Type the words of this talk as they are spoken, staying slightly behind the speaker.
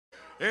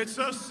It's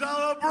a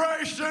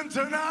celebration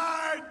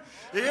tonight.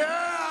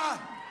 Yeah,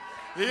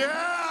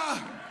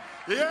 yeah,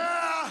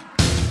 yeah.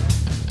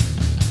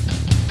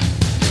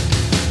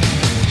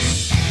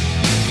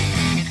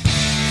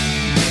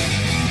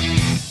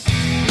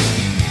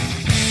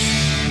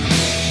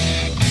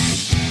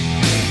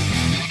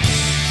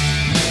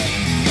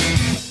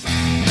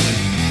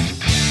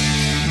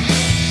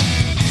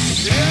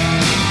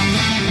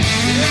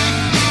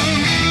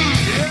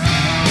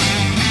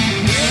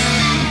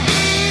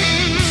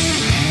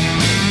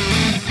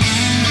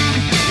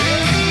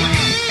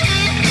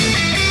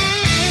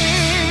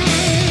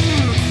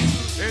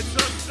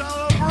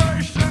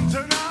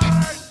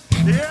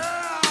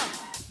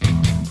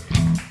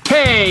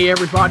 Hey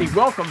everybody,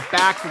 welcome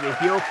back to the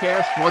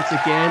HeelCast. Once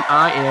again,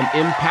 I am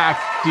Impact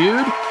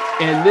Dude,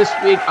 and this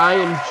week I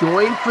am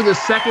joined for the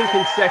second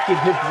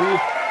consecutive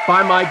week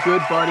by my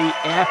good buddy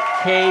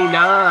FK9.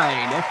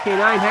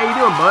 FK9, how you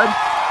doing, bud?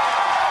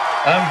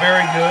 I'm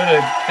very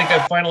good. I think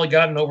I've finally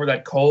gotten over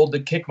that cold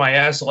that kicked my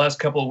ass the last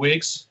couple of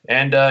weeks.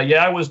 And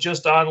yeah, I was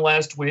just on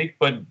last week,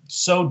 but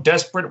so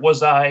desperate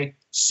was I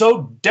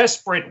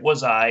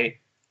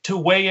to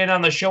weigh in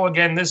on the show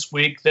again this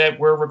week that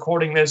we're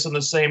recording this on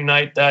the same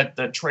night that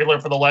the trailer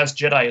for The Last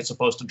Jedi is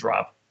supposed to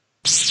drop.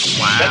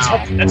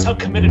 Wow. That's how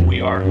committed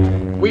we are.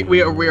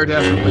 We are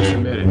definitely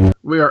committed.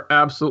 We are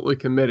absolutely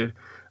committed.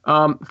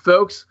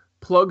 Folks,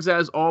 plugs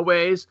as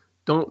always.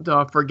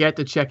 Don't forget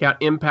to check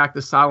out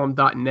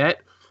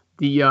impactasylum.net,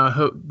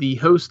 the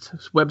host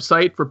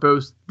website for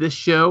both this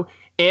show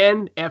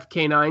and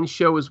FK9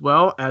 show as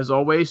well. As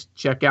always,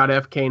 check out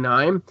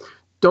FK9.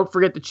 Don't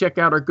forget to check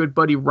out our good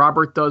buddy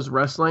Robert Does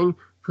Wrestling.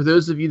 For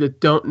those of you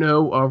that don't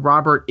know,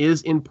 Robert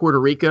is in Puerto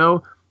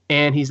Rico,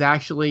 and he's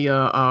actually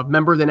a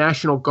member of the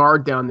National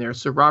Guard down there.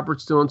 So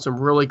Robert's doing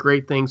some really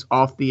great things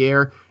off the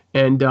air,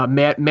 and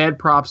mad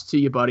props to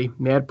you, buddy.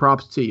 Mad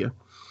props to you.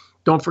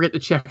 Don't forget to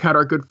check out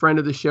our good friend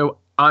of the show,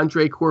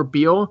 Andre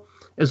Corbeil,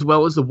 as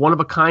well as the One of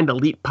a Kind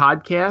Elite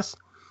podcast.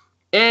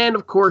 And,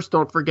 of course,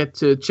 don't forget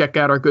to check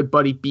out our good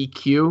buddy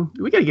BQ.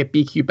 We got to get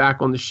BQ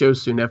back on the show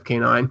soon,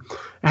 FK9.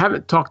 I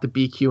haven't talked to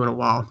BQ in a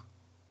while.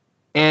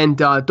 And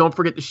don't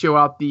forget to show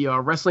out the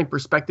Wrestling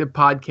Perspective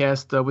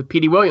podcast with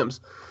Petey Williams.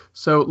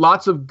 So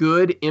lots of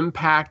good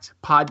Impact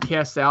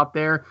podcasts out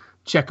there.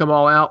 Check them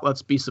all out.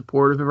 Let's be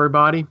supportive,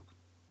 everybody.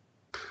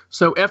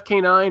 So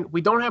FK9,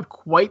 we don't have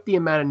quite the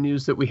amount of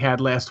news that we had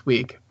last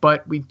week,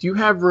 but we do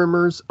have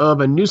rumors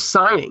of a new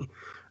signing.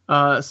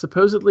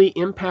 Supposedly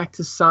Impact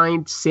has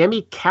signed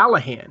Sami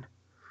Callihan.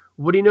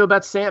 What do you know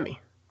about Sami?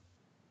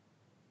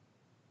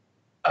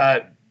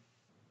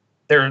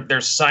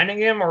 They're signing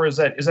him, or is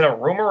that a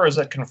rumor, or is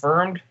that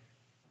confirmed?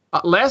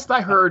 Last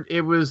I heard,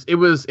 it was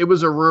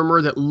a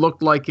rumor that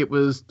looked like it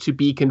was to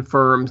be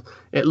confirmed.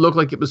 It looked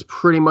like it was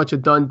pretty much a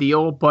done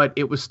deal, but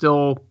it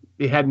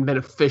hadn't been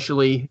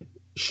officially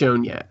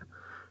shown yet.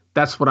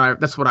 That's what I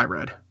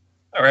read.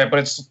 All right, but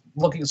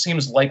it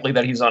seems likely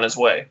that he's on his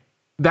way.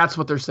 That's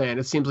what they're saying.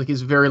 It seems like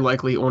he's very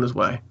likely on his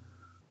way.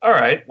 All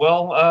right.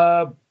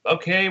 Well,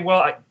 okay.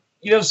 Well,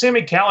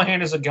 Sami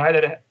Callihan is a guy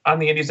that on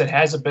the Indies that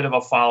has a bit of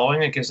a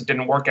following. I guess it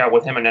didn't work out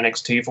with him in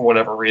NXT for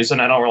whatever reason.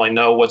 I don't really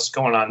know what's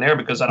going on there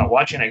because I don't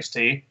watch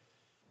NXT.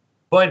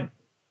 But,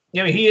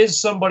 he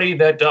is somebody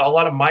that a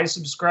lot of my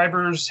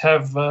subscribers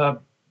have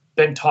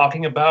been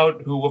talking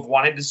about, who have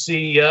wanted to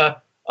see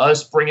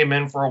us bring him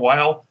in for a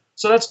while.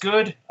 So that's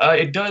good.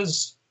 It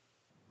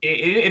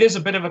is a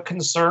bit of a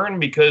concern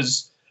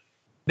because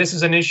this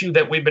is an issue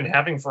that we've been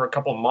having for a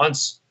couple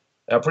months,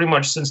 pretty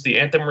much since the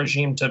Anthem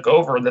regime took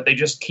over, that they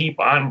just keep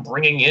on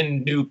bringing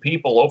in new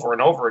people over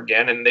and over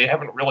again, and they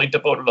haven't really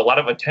devoted a lot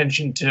of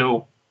attention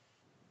to,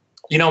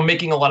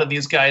 making a lot of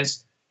these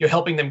guys,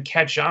 helping them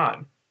catch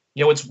on.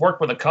 It's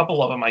worked with a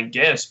couple of them, I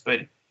guess, but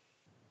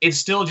it's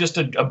still just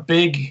a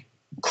big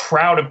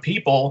crowd of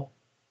people,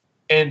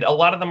 and a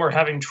lot of them are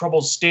having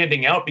trouble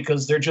standing out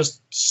because there are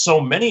just so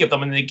many of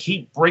them, and they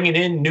keep bringing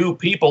in new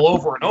people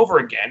over and over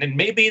again. And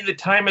maybe the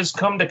time has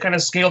come to kind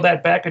of scale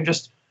that back and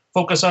just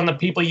focus on the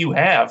people you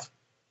have.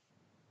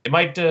 It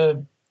might,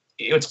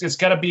 it's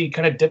got to be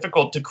kind of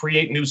difficult to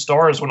create new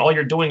stars when all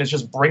you're doing is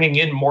just bringing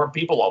in more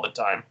people all the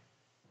time.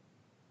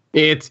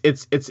 It's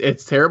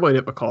terribly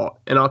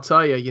difficult. And I'll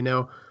tell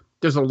you,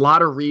 there's a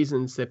lot of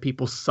reasons that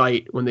people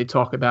cite when they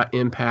talk about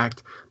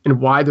Impact and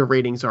why the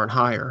ratings aren't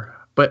higher.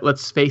 But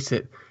let's face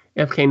it,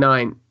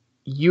 FK9,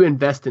 you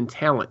invest in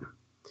talent.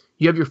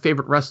 You have your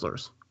favorite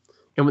wrestlers.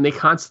 And when they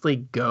constantly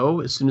go,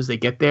 as soon as they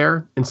get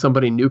there and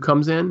somebody new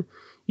comes in,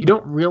 you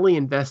don't really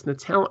invest in the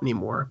talent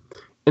anymore.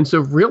 And so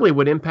really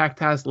what Impact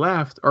has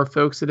left are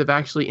folks that have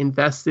actually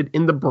invested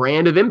in the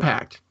brand of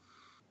Impact,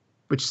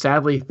 which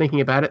sadly, thinking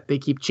about it, they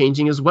keep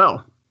changing as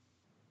well.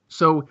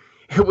 So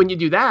when you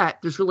do that,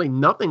 there's really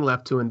nothing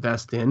left to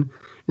invest in.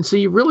 And so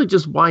you really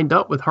just wind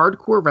up with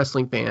hardcore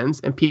wrestling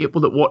fans and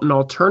people that want an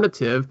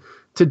alternative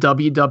to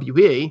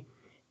WWE.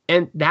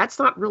 And that's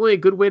not really a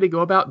good way to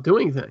go about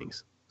doing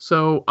things.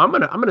 So I'm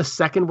gonna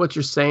second what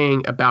you're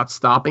saying about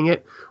stopping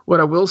it. What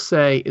I will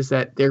say is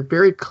that they're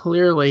very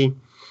clearly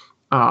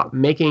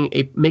making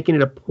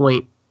it a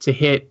point to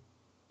hit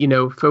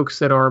folks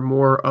that are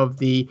more of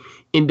the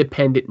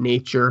independent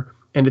nature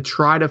and to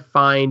try to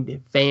find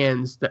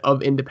fans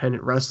of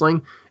independent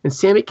wrestling. And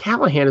Sami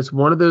Callihan is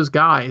one of those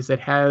guys that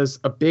has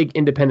a big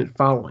independent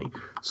following.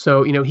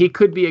 So, he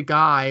could be a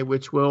guy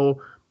which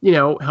will,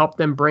 help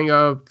them bring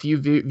a few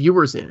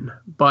viewers in.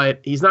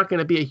 But he's not going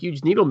to be a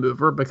huge needle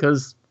mover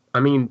because,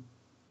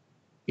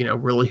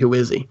 really, who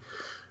is he?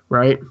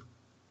 Right?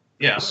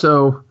 Yeah.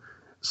 So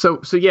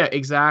yeah,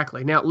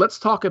 exactly. Now let's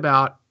talk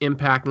about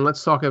Impact and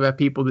let's talk about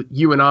people that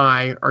you and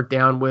I are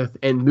down with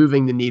and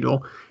moving the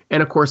needle.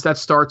 And of course, that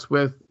starts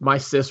with my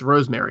sis,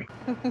 Rosemary.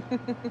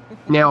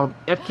 Now,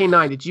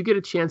 FK9, did you get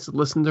a chance to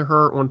listen to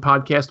her on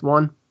podcast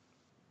 1?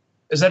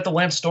 Is that the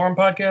Lance Storm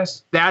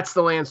podcast? That's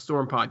the Lance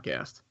Storm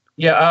podcast.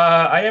 Yeah,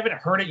 I haven't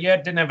heard it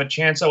yet. Didn't have a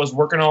chance. I was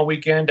working all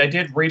weekend. I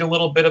did read a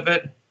little bit of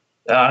it,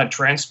 a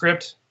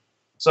transcript.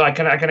 So I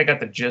kind of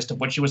got the gist of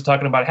what she was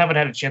talking about. I haven't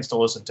had a chance to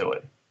listen to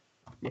it.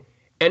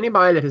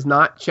 Anybody that has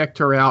not checked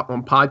her out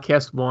on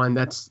podcast 1,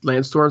 that's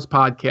Lance Storm's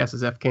podcast,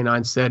 as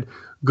FK9 said,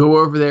 go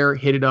over there,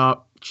 hit it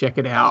up, check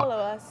it out. Follow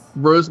us.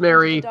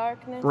 Rosemary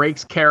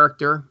breaks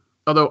character.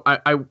 Although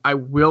I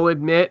will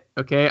admit,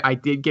 okay, I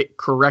did get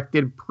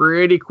corrected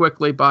pretty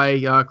quickly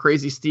by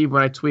Crazy Steve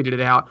when I tweeted it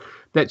out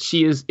that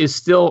she's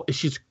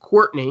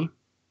Courtney,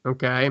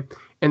 okay,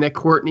 and that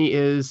Courtney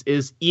is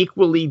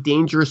equally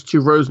dangerous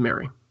to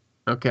Rosemary.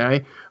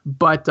 Okay,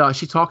 but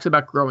she talks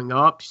about growing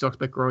up. She talks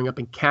about growing up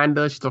in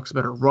Canada. She talks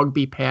about her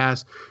rugby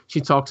past.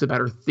 She talks about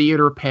her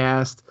theater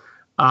past.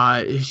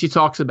 She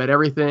talks about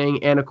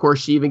everything, and of course,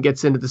 she even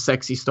gets into the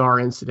Sexy Star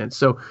incident.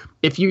 So,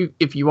 if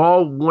you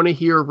all want to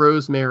hear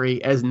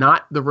Rosemary as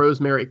not the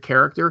Rosemary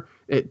character,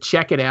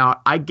 check it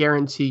out. I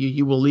guarantee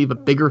you will leave a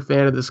bigger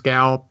fan of this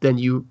gal than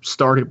you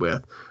started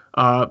with.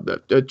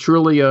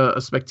 Truly a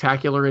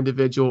spectacular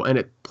individual, and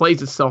it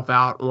plays itself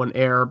out on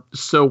air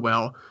so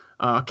well.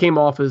 Came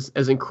off as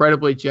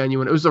incredibly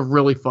genuine. It was a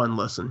really fun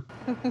listen.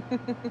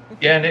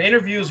 Yeah, and the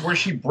interviews where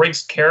she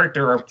breaks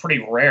character are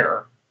pretty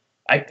rare.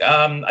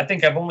 I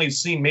think I've only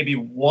seen maybe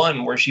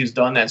one where she's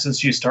done that since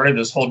she started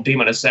this whole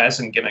Demon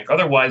Assassin gimmick.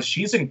 Otherwise,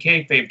 she's in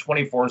kayfabe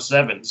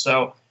 24/7.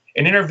 So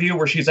an interview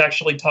where she's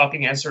actually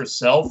talking as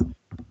herself,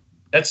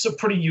 that's a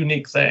pretty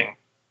unique thing.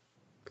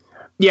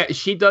 Yeah,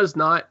 she does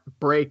not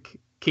break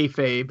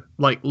kayfabe,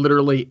 like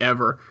literally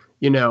ever,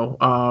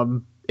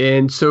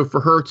 and so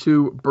for her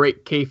to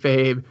break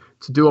kayfabe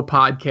to do a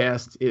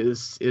podcast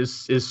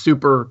is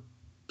super,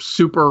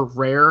 super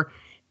rare,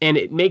 and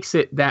it makes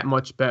it that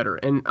much better.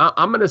 And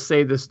I'm going to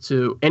say this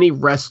to any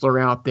wrestler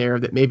out there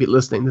that may be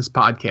listening to this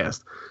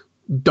podcast.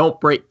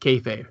 Don't break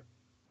kayfabe.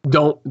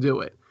 Don't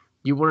do it.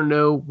 You want to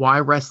know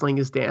why wrestling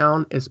is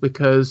down? It's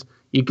because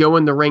you go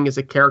in the ring as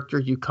a character,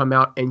 you come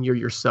out and you're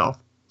yourself.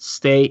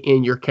 Stay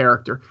in your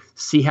character.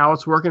 See how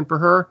it's working for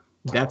her?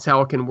 That's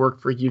how it can work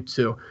for you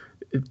too.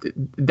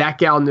 That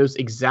gal knows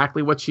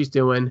exactly what she's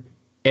doing,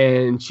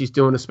 and she's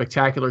doing a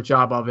spectacular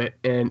job of it.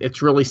 And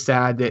it's really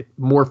sad that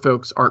more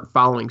folks aren't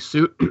following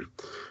suit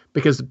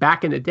because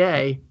back in the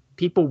day,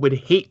 people would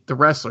hate the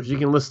wrestlers. You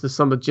can listen to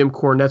some of Jim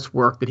Cornette's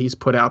work that he's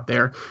put out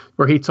there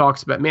where he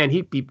talks about, man,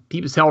 he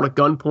was held at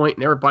gunpoint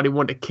and everybody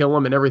wanted to kill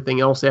him and everything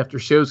else after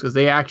shows because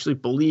they actually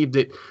believed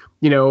that,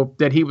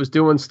 that he was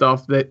doing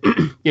stuff that,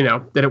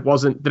 that it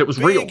wasn't, that it was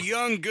Big, real.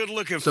 young,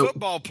 good-looking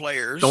football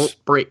players. Don't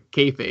break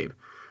kayfabe.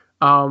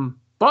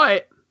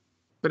 But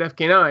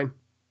FK9,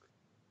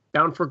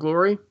 Bound for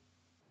Glory,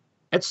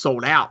 it's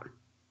sold out,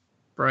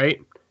 right?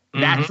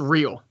 Mm-hmm. That's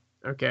real,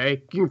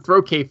 okay? You can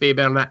throw kayfabe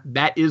out on that.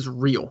 That is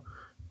real.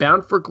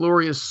 Bound for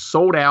Glory is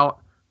sold out.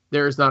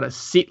 There is not a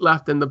seat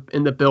left in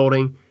the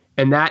building,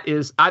 and I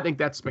think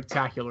that's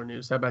spectacular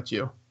news. How about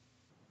you?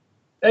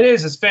 It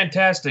is. It's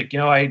fantastic.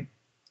 I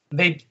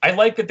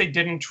like that they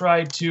didn't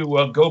try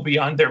to go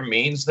beyond their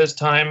means this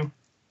time.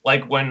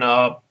 Like when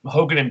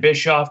Hogan and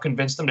Bischoff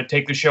convinced them to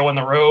take the show on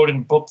the road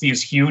and book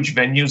these huge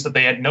venues that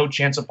they had no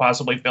chance of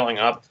possibly filling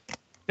up.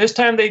 This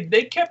time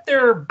they kept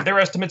their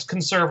estimates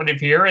conservative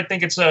here. I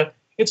think it's a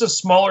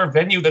smaller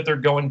venue that they're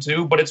going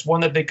to, but it's one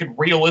that they could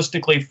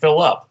realistically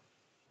fill up.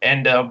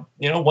 And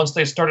once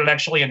they started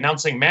actually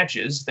announcing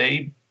matches,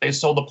 they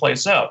sold the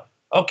place out.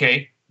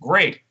 Okay,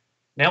 great.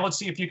 Now let's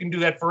see if you can do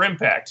that for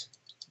Impact.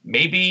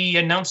 Maybe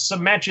announce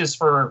some matches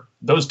for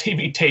those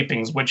TV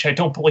tapings, which I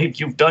don't believe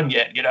you've done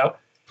yet,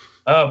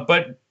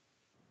 But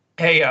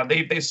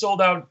hey, they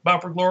sold out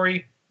Bound for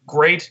Glory.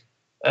 Great.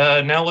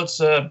 Now let's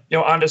on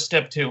to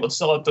step 2. Let's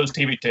sell out those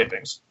TV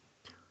tapings.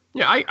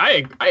 Yeah,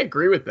 I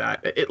agree with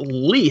that. At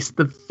least,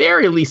 the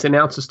very least,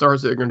 announce the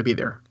stars that are going to be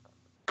there.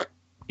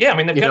 Yeah, I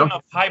mean they've got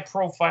enough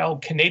high-profile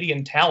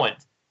Canadian talent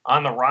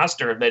on the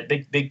roster that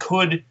they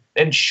could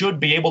and should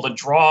be able to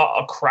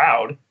draw a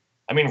crowd.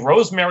 I mean,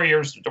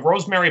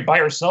 Rosemary by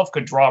herself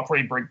could draw a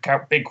pretty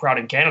big crowd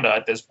in Canada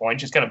at this point.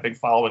 She's got a big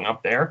following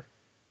up there.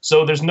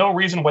 So there's no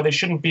reason why they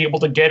shouldn't be able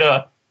to get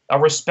a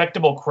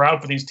respectable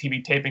crowd for these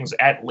TV tapings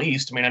at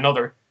least. I mean, I know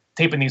they're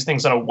taping these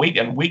things on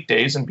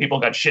weekdays and people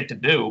got shit to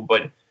do,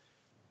 but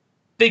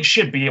they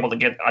should be able to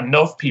get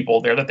enough people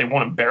there that they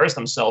won't embarrass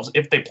themselves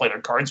if they play their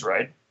cards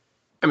right.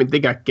 I mean, they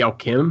got Gail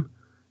Kim.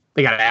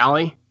 They got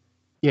Allie.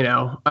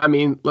 I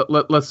mean,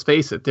 let's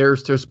face it.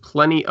 There's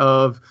plenty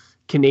of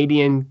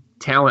Canadian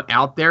talent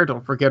out there.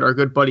 Don't forget our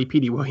good buddy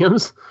Petey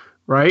Williams,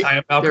 right?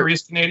 Taya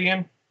Valkyrie's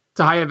Canadian.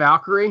 Taya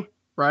Valkyrie,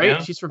 right?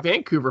 Yeah. She's from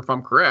Vancouver, if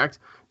I'm correct.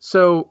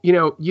 So,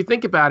 you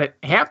think about it,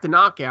 half the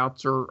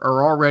knockouts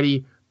are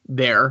already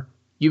there.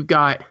 You've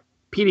got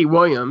Petey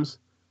Williams.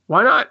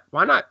 Why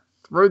not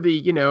throw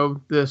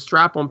the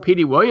strap on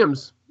Petey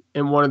Williams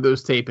in one of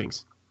those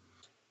tapings?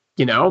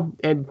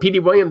 And Petey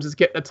Williams is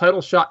getting a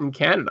title shot in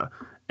Canada.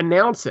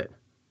 Announce it,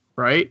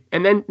 right?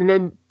 And then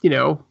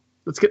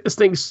let's get this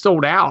thing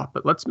sold out,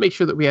 but let's make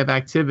sure that we have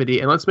activity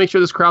and let's make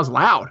sure this crowd's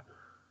loud.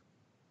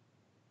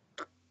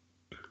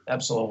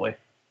 Absolutely.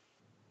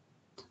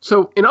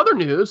 So in other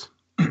news,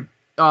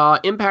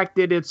 Impact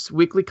did its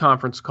weekly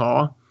conference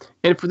call.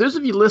 And for those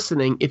of you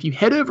listening, if you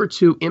head over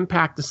to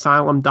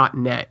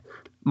impactasylum.net,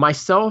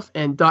 myself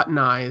and Dut and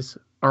Eyes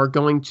are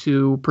going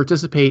to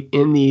participate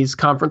in these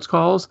conference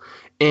calls.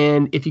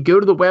 And if you go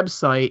to the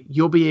website,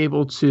 you'll be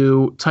able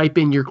to type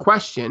in your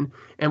question,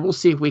 and we'll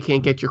see if we can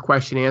get your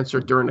question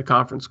answered during the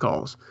conference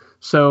calls.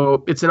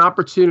 So it's an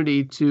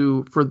opportunity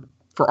for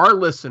our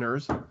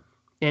listeners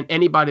and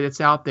anybody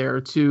that's out there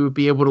to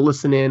be able to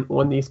listen in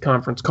on these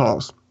conference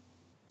calls.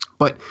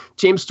 But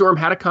James Storm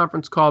had a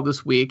conference call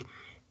this week,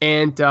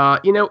 and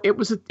it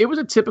was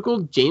a typical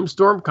James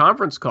Storm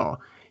conference call.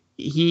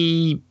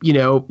 He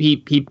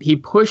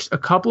pushed a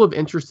couple of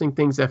interesting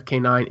things,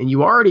 FK9, and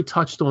you already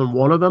touched on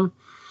one of them,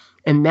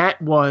 and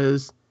that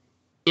was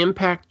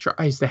Impact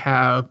tries to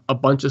have a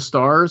bunch of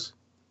stars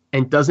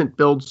and doesn't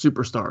build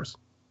superstars.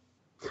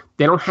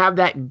 They don't have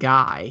that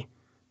guy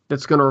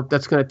that's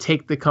gonna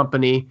take the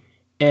company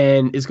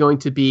and is going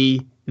to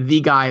be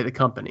the guy of the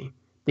company.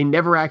 They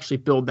never actually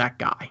build that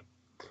guy.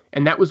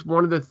 And that was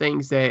one of the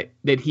things that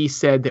he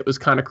said that was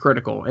kind of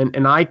critical.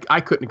 And I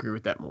couldn't agree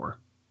with that more.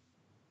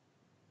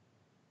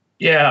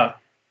 Yeah,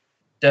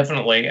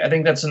 definitely. I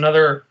think that's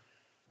another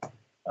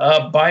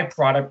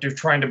byproduct of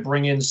trying to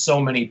bring in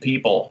so many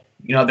people.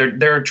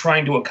 They're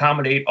trying to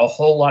accommodate a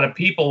whole lot of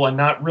people and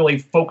not really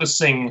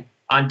focusing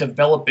on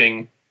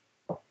developing,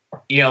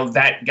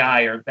 that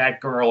guy or that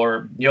girl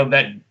or,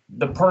 that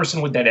the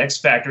person with that X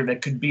factor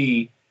that could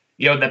be,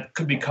 that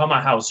could become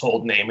a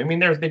household name. I mean,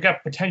 they've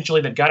got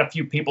a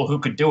few people who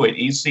could do it.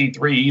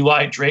 EC3,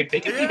 Eli Drake, they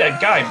could be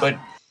that guy, but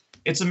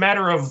it's a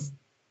matter of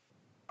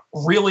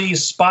really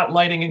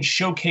spotlighting and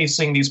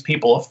showcasing these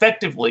people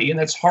effectively, and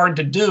it's hard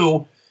to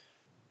do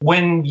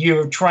when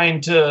you're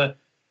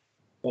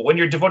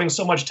devoting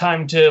so much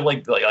time to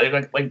like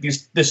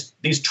these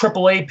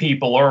AAA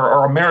people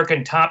or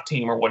American Top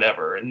Team or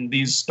whatever, and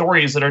these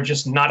stories that are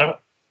just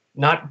not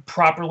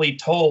properly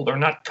told or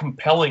not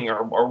compelling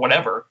or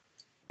whatever.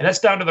 And that's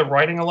down to the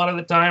writing a lot of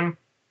the time.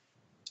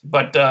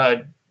 But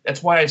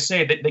that's why I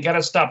say that they got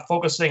to stop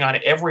focusing on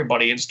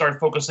everybody and start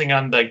focusing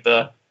on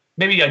the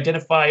maybe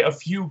identify a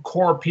few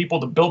core people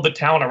to build the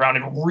talent around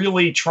and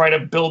really try to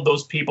build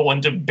those people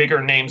into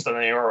bigger names than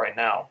they are right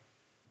now.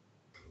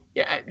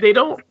 Yeah, they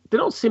don't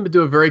seem to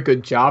do a very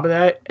good job of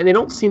that, and they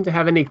don't seem to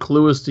have any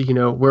clue as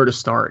to where to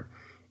start.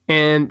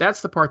 And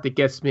that's the part that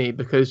gets me,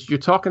 because you're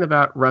talking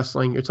about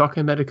wrestling, you're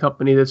talking about a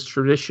company that's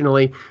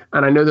traditionally,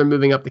 and I know they're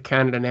moving up to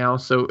Canada now,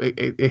 so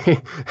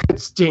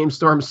it's James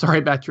Storm. Sorry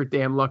about your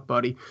damn luck,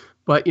 buddy.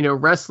 But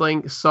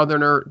wrestling,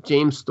 Southerner,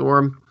 James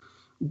Storm,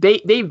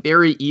 they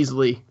very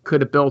easily could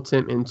have built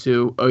him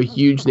into a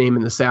huge name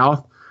in the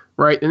South,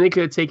 right? And they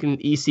could have taken an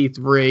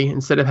EC3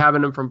 instead of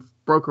having him from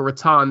Boca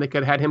Raton. They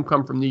could have had him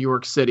come from New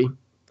York City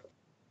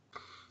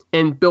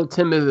and built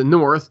him in the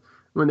North.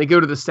 When they go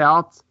to the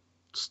South,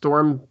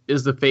 Storm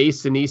is the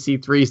face and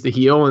EC3 is the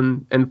heel,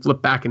 and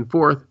flip back and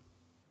forth.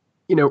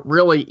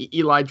 Really,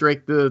 Eli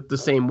Drake the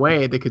same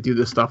way they could do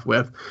this stuff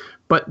with,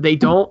 but they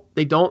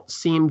don't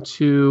seem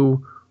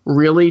to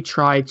really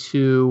try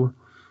to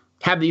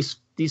have these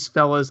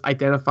fellas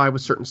identify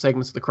with certain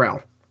segments of the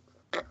crowd.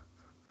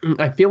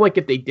 I feel like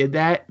if they did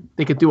that,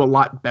 they could do a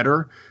lot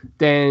better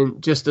than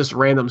just this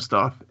random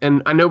stuff.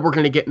 And I know we're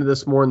going to get into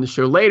this more in the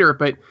show later,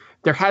 but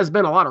there has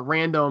been a lot of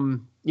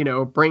random,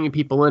 bringing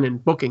people in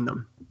and booking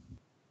them.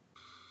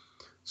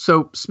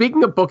 So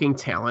speaking of booking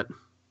talent,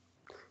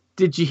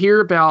 did you hear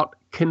about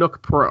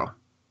Canuck Pro?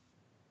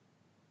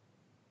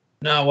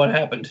 No, what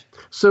happened?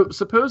 So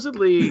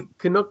supposedly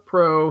Canuck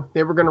Pro,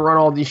 they were going to run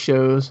all these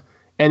shows,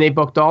 and they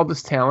booked all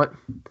this talent.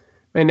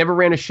 They never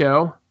ran a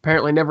show,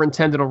 apparently never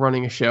intended on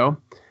running a show.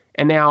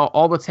 And now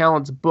all the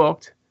talent's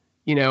booked.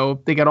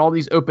 They got all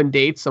these open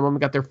dates. Some of them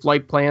got their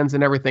flight plans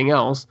and everything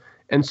else.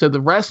 And so the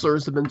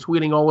wrestlers have been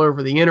tweeting all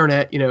over the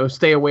internet,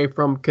 stay away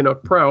from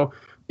Canuck Pro.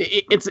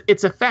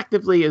 It's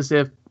effectively as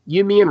if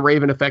you, me, and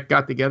Raven Effect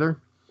got together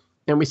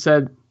and we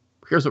said,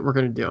 here's what we're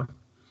going to do.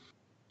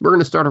 We're going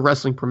to start a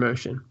wrestling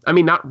promotion. I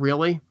mean, not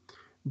really,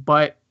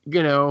 but,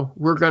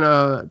 we're going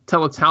to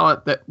tell a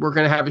talent that we're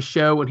going to have a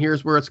show and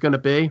here's where it's going to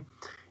be.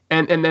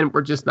 And then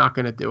we're just not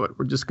going to do it.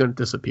 We're just going to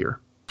disappear.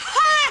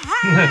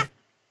 I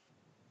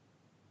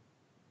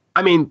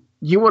mean,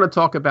 you want to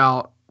talk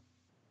about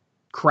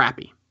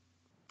crappy.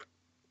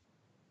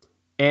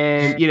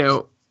 And,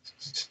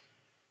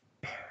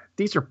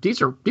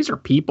 these are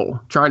people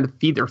trying to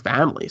feed their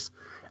families.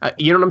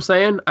 You know what I'm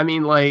saying? I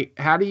mean, like,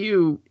 how do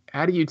you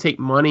take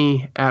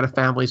money out of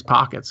families'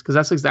 pockets? Because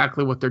that's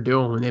exactly what they're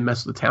doing when they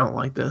mess with a talent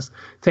like this,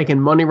 taking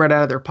money right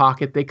out of their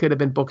pocket. They could have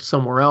been booked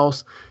somewhere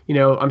else. You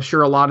know, I'm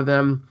sure a lot of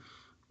them,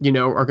 you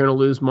know, are going to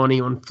lose money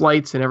on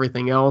flights and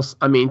everything else.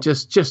 I mean,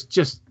 just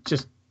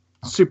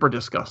super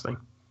disgusting.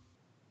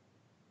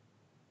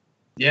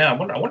 Yeah, I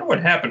wonder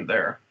what happened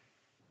there.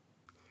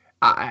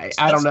 I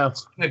don't know.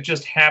 It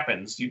just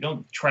happens. You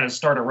don't try to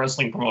start a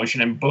wrestling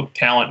promotion and book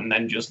talent and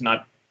then just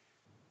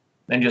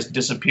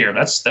disappear.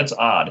 That's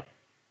odd.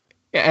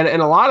 And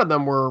a lot of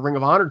them were Ring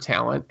of Honor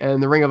talent,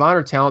 and the Ring of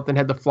Honor talent then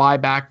had to fly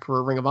back for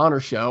a Ring of Honor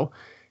show,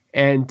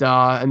 and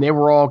they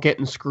were all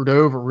getting screwed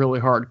over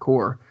really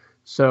hardcore.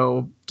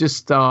 So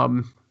just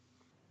terrible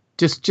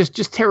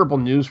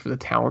news for the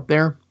talent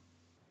there.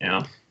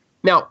 Yeah.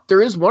 Now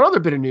there is one other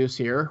bit of news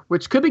here,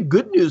 which could be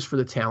good news for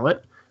the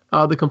talent.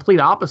 The complete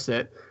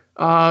opposite.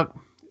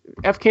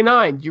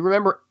 FK9. Do you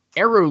remember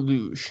Aero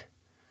Luge?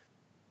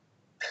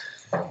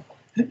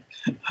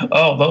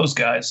 Oh, those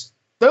guys.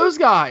 Those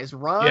guys,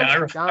 Ron, I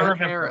remember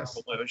Harris,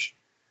 Luge.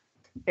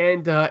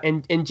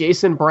 and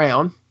Jason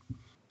Brown.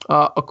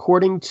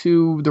 According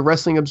to the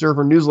Wrestling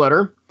Observer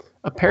newsletter,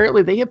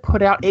 apparently they have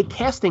put out a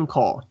casting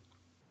call,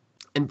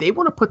 and they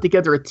want to put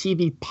together a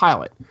TV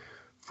pilot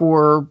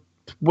for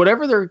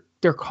whatever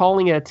they're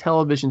calling it, a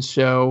television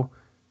show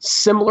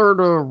similar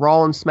to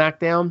Raw and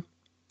SmackDown,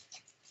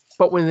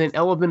 but with an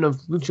element of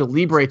Lucha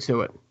Libre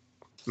to it.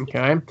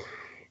 Okay,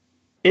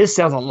 it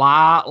sounds a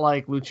lot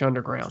like Lucha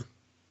Underground,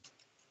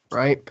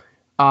 right?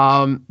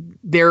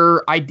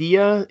 Their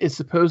idea is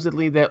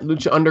supposedly that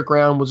Lucha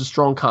Underground was a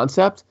strong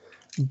concept,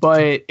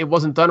 but it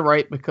wasn't done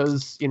right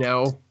because, you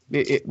know,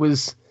 it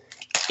was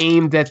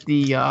aimed at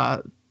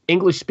the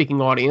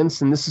English-speaking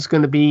audience, and this is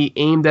going to be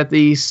aimed at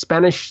the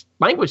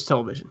Spanish-language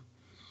television.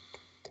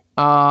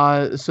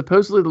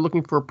 Supposedly, they're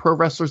looking for pro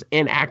wrestlers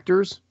and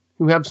actors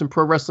who have some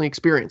pro wrestling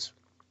experience.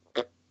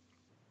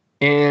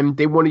 And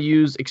they want to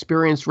use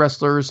experienced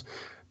wrestlers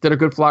that are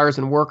good flyers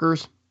and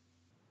workers.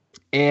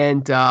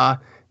 And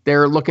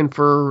they're looking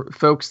for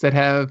folks that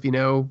have, you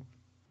know,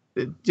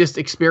 just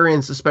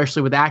experience,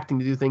 especially with acting,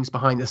 to do things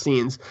behind the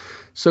scenes.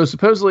 So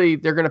supposedly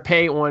they're going to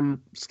pay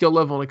on skill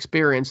level and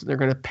experience, and they're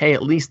going to pay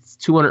at least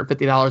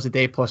 $250 a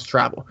day plus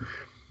travel.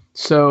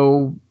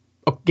 So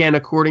again,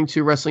 according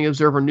to Wrestling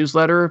Observer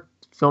newsletter,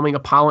 filming a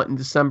pilot in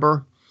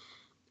December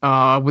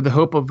with the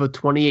hope of a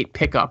 28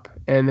 pickup,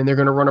 and then they're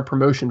going to run a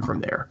promotion from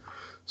there.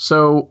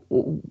 So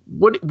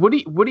what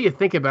do you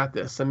think about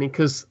this? I mean,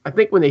 because I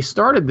think when they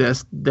started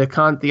this,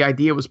 the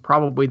idea was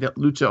probably that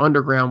Lucha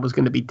Underground was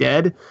going to be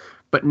dead,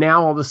 but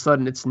now all of a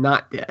sudden it's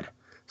not dead.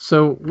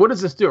 So what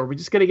does this do? Are we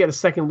just going to get a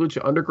second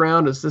Lucha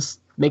Underground? Does this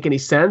make any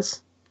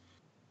sense?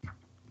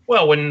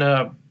 Well, when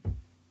I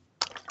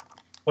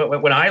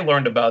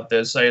learned about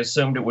this, I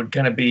assumed it would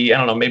kind of be, I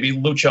don't know, maybe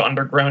Lucha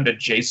Underground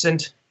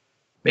adjacent.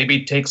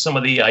 Maybe take some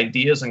of the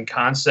ideas and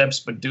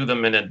concepts, but do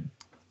them in a,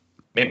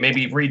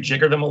 maybe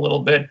rejigger them a little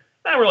bit.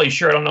 Not really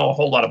sure. I don't know a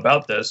whole lot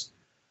about this.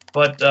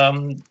 But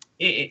I'm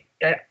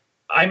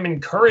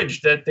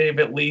encouraged that they've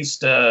at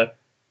least, that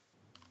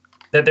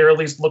they're at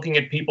least looking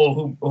at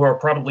people who are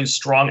probably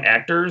strong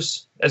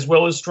actors as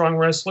well as strong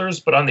wrestlers.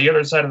 But on the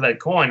other side of that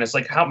coin, it's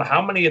like,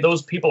 how many of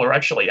those people are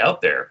actually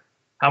out there?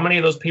 How many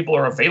of those people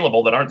are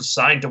available that aren't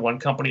signed to one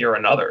company or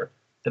another?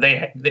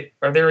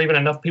 Are there even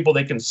enough people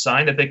they can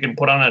sign that they can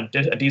put on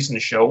a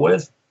decent show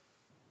with?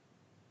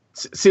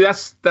 See,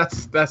 that's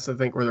I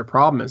think where their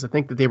problem is. I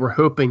think that they were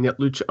hoping that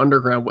Lucha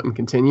Underground wouldn't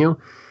continue,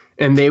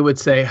 and they would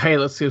say, "Hey,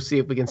 let's go see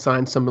if we can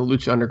sign some of the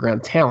Lucha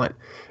Underground talent."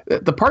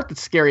 The part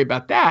that's scary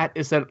about that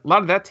is that a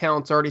lot of that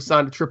talent's already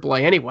signed to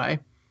AAA anyway,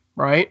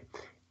 right?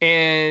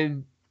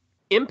 And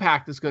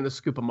Impact is going to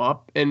scoop them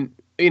up. And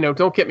you know,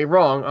 don't get me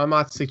wrong, I'm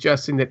not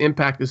suggesting that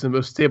Impact is the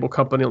most stable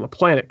company on the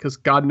planet, because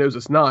God knows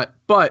it's not.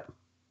 But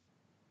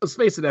let's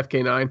face it,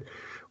 FK9,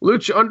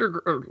 Lucha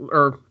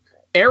or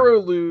Aero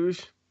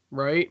Luge,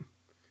 right,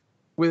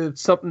 with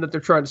something that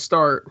they're trying to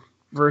start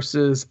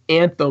versus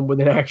Anthem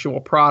with an actual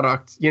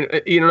product. You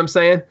know what I'm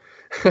saying?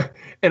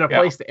 And a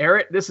place to air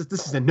it. This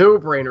is a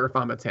no-brainer if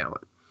I'm a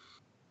talent.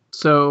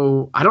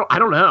 So I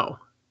don't know.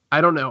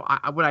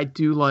 What I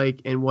do like,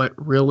 and what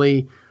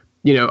really,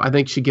 you know, I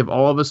think should give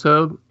all of us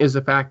hope, is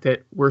the fact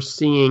that we're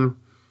seeing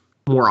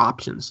more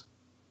options,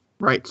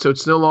 right? So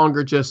it's no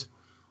longer just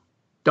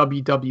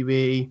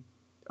WWE,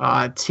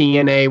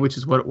 TNA, which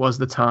is what it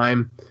was at the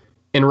time,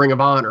 and Ring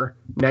of Honor.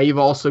 Now you've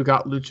also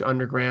got Lucha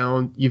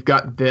Underground. You've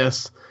got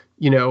this,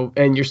 you know,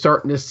 and you're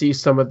starting to see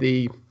some of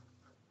the,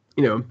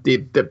 you know,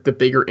 the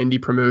bigger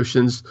indie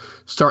promotions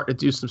starting to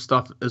do some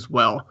stuff as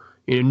well.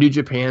 You know, New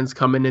Japan's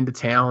coming into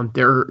town.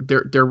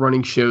 They're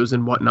running shows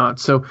and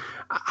whatnot. So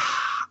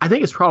I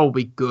think it's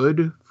probably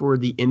good for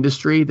the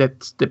industry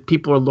that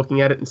people are looking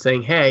at it and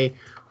saying, "Hey,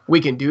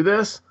 we can do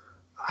this."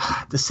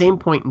 At the same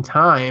point in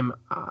time,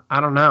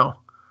 I don't know.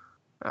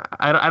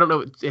 I don't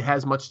know if it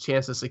has much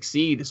chance to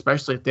succeed,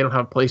 especially if they don't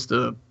have a place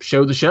to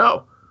show the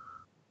show.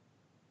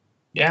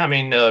 Yeah, I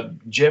mean,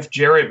 Jeff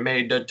Jarrett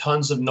made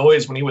tons of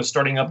noise when he was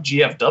starting up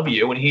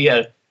GFW,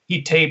 and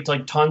he taped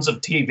like tons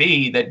of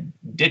TV that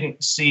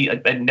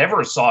that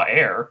never saw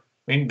air.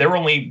 I mean, they're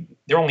only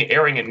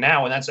airing it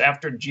now, and that's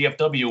after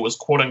GFW was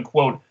quote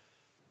unquote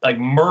like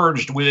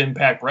merged with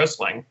Impact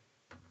Wrestling.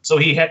 So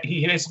he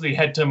basically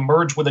had to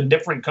merge with a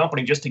different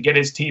company just to get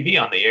his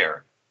TV on the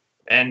air.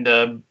 And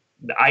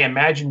I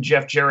imagine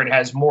Jeff Jarrett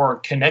has more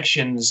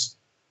connections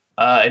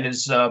and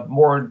is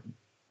more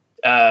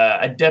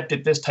adept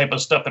at this type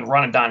of stuff than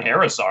Ron and Don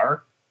Harris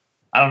are.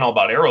 I don't know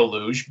about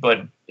Aeroluge,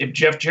 but if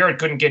Jeff Jarrett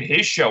couldn't get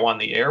his show on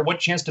the air, what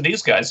chance do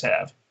these guys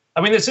have?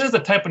 I mean, this is the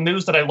type of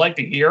news that I like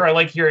to hear. I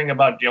like hearing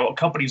about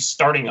companies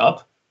starting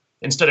up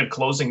instead of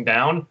closing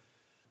down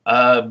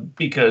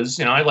because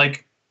I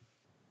like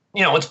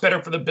it's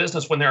better for the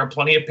business when there are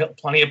plenty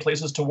of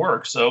places to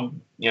work. So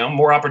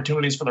more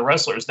opportunities for the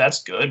wrestlers.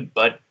 That's good,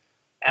 but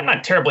I'm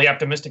not terribly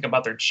optimistic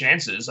about their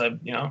chances.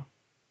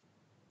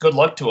 Good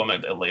luck to them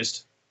at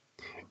least.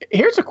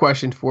 Here's a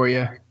question for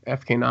you,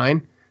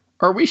 FK9.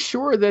 Are we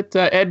sure that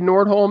Ed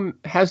Nordholm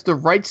has the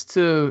rights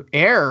to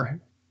air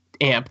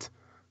Amped?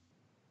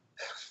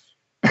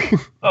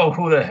 Oh,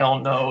 who the hell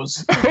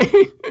knows?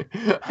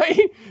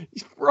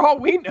 For all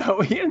we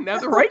know, he didn't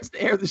have the rights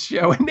to air the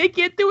show, and they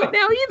can't do it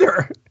now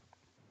either.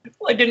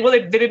 Well,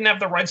 they didn't have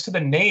the rights to the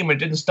name. It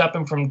didn't stop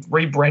him from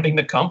rebranding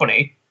the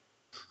company.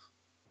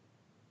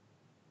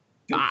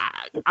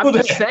 I'm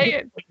just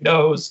saying.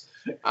 Knows.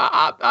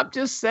 I'm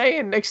just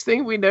saying. Next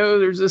thing we know,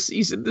 there's a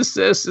cease and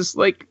desist. It's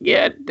like,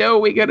 yeah, no,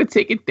 we got to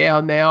take it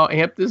down now.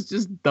 Amped is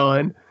just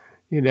done.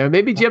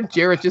 Maybe Jeff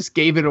Jarrett just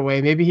gave it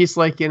away. Maybe he's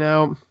like,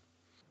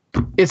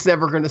 it's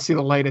never going to see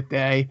the light of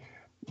day.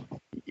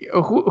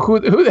 Who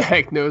the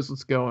heck knows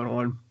what's going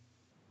on?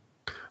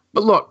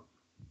 But look,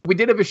 we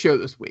did have a show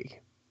this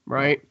week,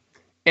 right?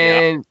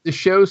 And the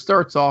show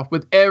starts off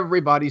with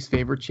everybody's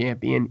favorite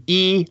champion,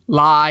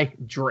 Eli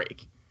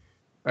Drake.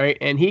 Right,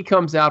 and he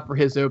comes out for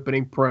his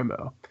opening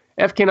promo.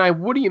 FK9,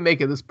 what do you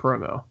make of this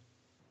promo?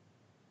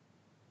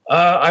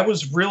 I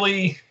was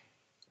really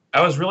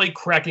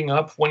cracking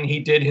up when he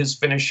did his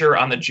finisher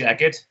on the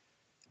jacket.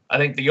 I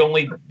think the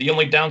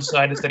only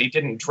downside is that he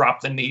didn't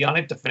drop the knee on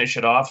it to finish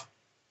it off,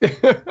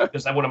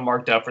 because I would have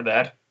marked out for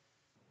that.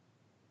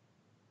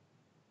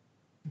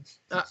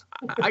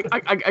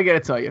 I gotta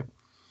tell you,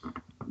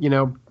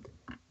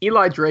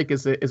 Eli Drake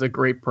is a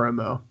great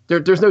promo.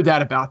 There's no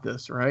doubt about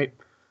this, right?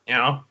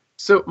 Yeah.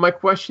 So my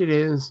question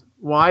is,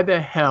 why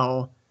the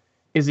hell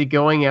is he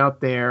going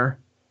out there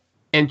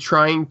and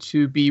trying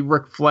to be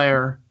Ric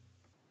Flair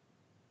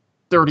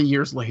 30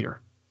 years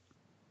later?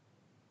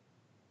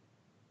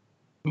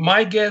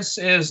 My guess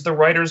is the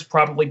writers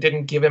probably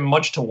didn't give him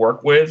much to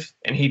work with,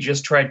 and he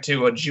just tried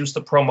to juice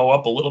the promo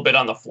up a little bit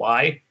on the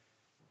fly.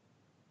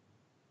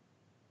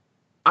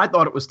 I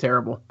thought it was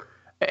terrible.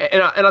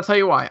 And I'll tell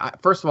you why.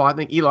 First of all, I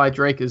think Eli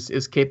Drake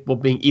is capable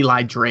of being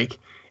Eli Drake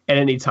at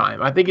any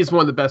time. I think he's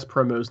one of the best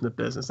promos in the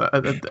business.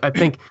 I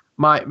think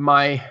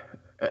my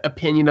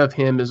opinion of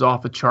him is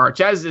off the charts,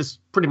 as is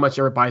pretty much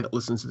everybody that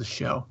listens to the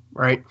show,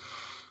 right?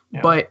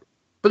 Yeah. But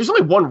there's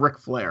only one Ric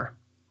Flair,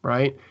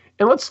 right?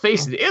 And let's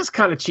face it, it is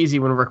kind of cheesy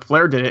when Ric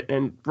Flair did it,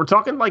 and we're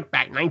talking like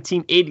back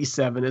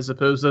 1987 as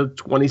opposed to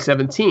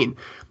 2017.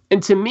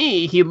 And to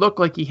me, he looked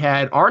like he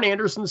had Arn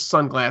Anderson's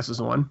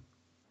sunglasses on,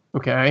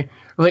 okay?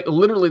 Like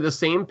literally the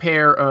same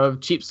pair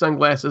of cheap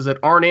sunglasses that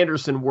Arn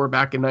Anderson wore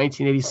back in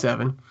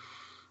 1987.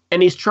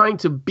 And he's trying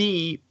to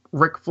be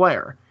Ric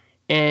Flair.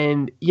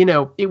 And,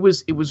 it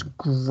was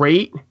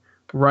great,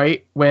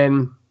 right?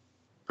 When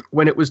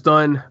it was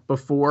done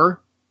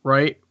before,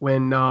 right?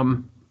 When,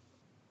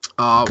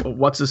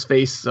 what's his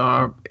face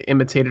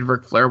imitated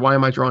Ric Flair. Why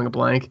am I drawing a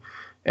blank?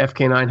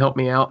 FK9, help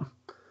me out.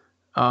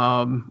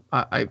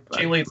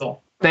 Jay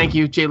Lethal. Thank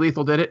you. Jay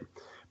Lethal did it.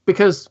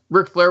 Because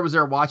Ric Flair was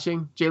there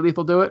watching Jay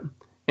Lethal do it,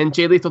 and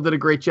Jay Lethal did a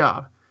great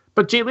job.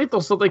 But Jay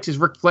Lethal still thinks he's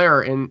Ric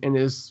Flair in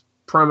his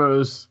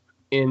promos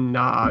in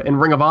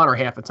Ring of Honor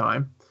half the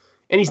time,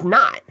 and he's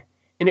not.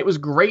 And it was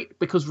great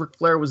because Ric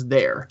Flair was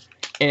there,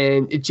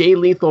 and Jay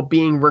Lethal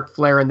being Ric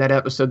Flair in that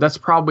episode, that's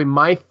probably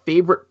my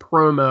favorite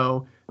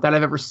promo that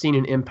I've ever seen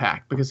in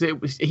Impact, because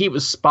he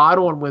was spot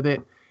on with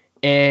it,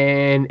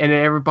 and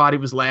everybody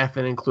was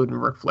laughing, including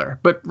Ric Flair.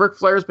 But Ric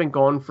Flair's been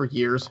gone for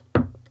years.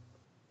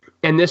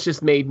 And this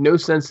just made no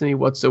sense to me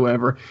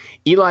whatsoever.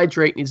 Eli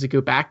Drake needs to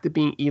go back to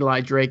being Eli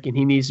Drake, and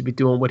he needs to be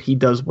doing what he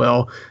does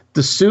well.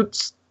 The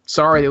suits,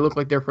 sorry, they look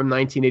like they're from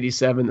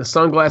 1987. The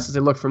sunglasses, they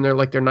look from there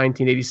like they're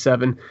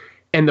 1987.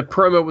 And the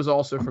promo was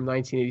also from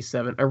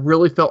 1987. I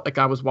really felt like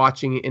I was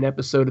watching an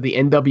episode of the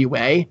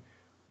NWA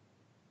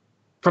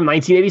from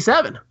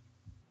 1987.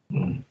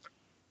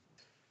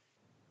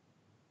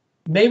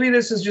 Maybe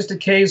this is just a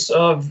case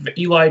of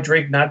Eli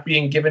Drake not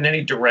being given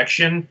any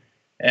direction.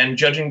 And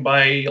judging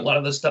by a lot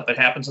of the stuff that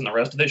happens in the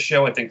rest of this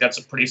show, I think that's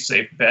a pretty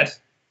safe bet.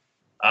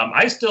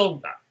 I still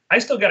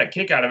got a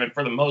kick out of it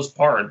for the most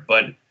part,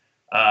 but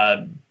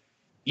I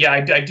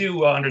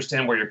do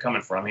understand where you're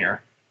coming from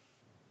here.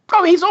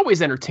 Oh, he's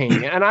always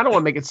entertaining, and I don't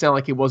want to make it sound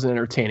like he wasn't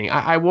entertaining.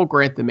 I will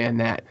grant the man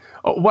that.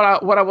 What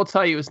I will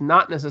tell you is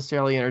not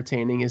necessarily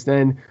entertaining is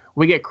then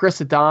we get Chris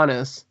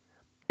Adonis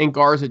and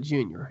Garza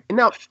Jr. And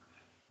now,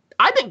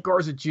 I think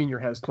Garza Jr.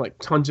 has like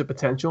tons of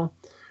potential,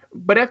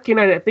 but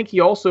FK9, I think he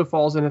also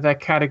falls into that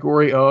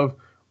category of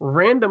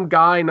random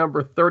guy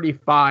number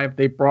 35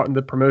 they brought in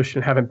the promotion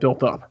and haven't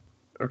built up.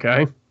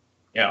 Okay?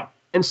 Yeah.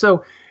 And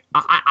so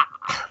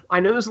I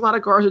know there's a lot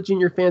of Garza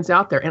Jr. fans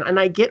out there, and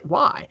I get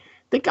why.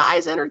 The guy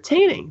is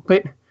entertaining,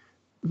 but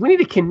we need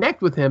to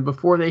connect with him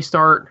before they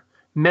start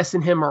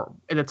messing him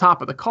at the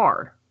top of the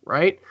card,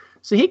 right?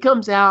 So he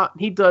comes out,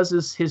 he does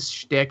his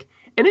shtick,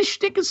 and his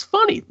shtick is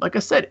funny. Like I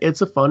said,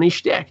 it's a funny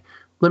shtick.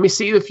 Let me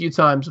see you a few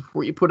times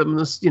before you put him in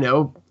this,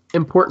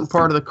 important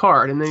part of the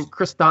card. And then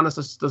Chris Adonis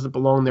just doesn't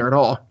belong there at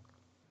all.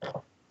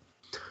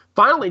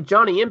 Finally,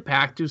 Johnny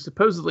Impact, who's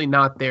supposedly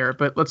not there,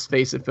 but let's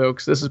face it,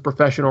 folks, this is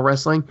professional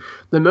wrestling.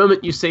 The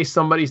moment you say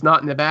somebody's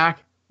not in the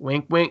back,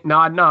 wink, wink,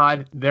 nod,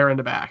 nod, they're in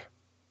the back.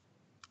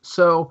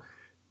 So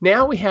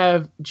now we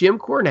have Jim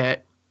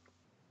Cornette,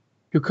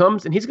 who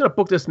comes, and he's going to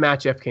book this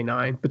match,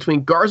 FK9,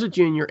 between Garza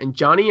Jr. and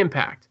Johnny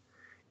Impact.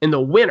 And the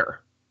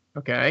winner,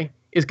 okay,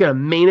 is going to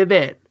main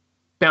event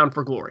Bound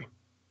for Glory.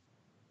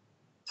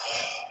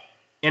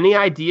 Any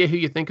idea who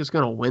you think is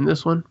going to win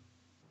this one?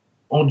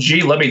 Oh,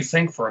 gee, let me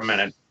think for a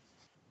minute.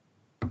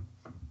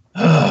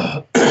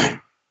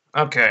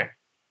 Okay.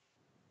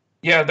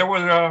 Yeah, there were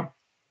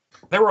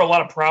a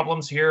lot of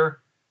problems here.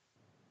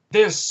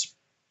 This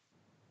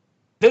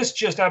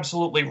just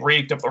absolutely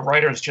reeked of the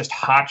writers just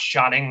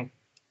hot-shotting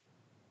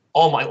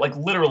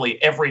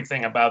literally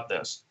everything about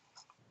this.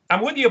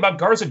 I'm with you about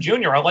Garza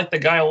Jr. I like the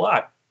guy a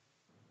lot.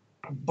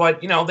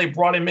 But, they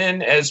brought him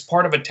in as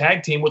part of a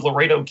tag team with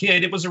Laredo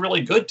Kid. It was a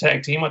really good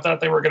tag team. I thought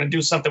they were going to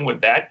do something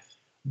with that.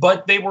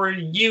 But they were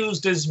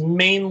used as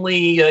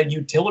mainly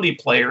utility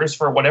players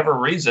for whatever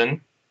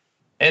reason.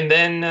 And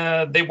then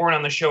they weren't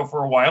on the show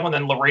for a while. And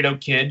then Laredo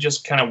Kid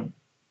just kind of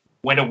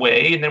went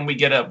away. And then we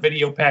get a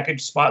video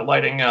package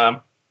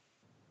spotlighting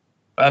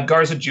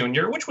Garza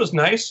Jr., which was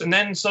nice. And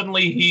then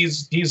suddenly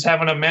he's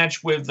having a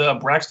match with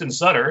Braxton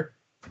Sutter.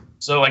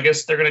 So I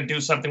guess they're going to do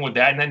something with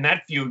that. And then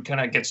that feud kind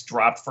of gets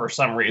dropped for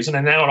some reason.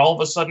 And now all of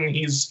a sudden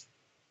he's,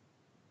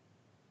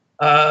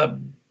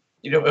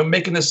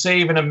 making the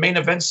save in a main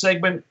event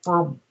segment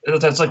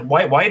that's like,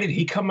 why did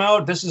he come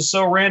out? This is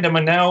so random.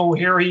 And now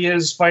here he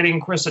is fighting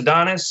Chris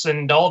Adonis.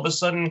 And all of a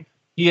sudden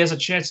he has a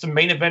chance to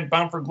main event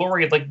Bound for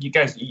Glory. It's like, you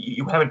guys,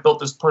 you haven't built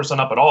this person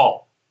up at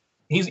all.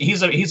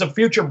 He's a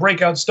future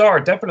breakout star,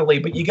 definitely.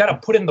 But you got to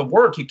put in the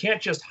work. You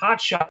can't just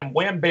hotshot and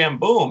wham, bam,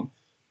 boom.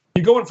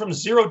 You're going from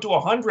 0 to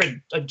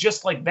 100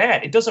 just like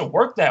that. It doesn't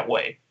work that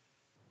way.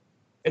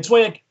 It's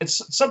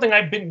something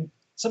I've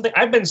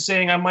been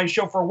saying on my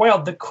show for a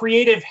while. The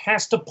creative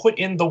has to put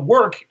in the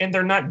work, and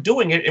they're not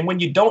doing it. And when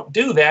you don't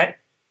do that,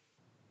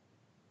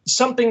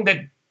 something that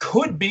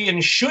could be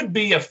and should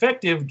be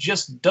effective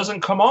just doesn't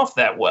come off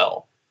that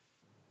well.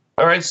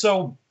 All right,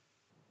 so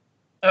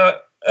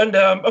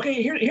okay,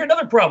 here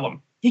another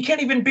problem. He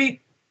can't even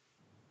beat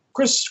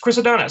Chris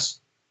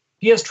Adonis.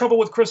 He has trouble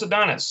with Chris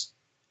Adonis,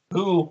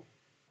 who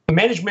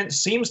management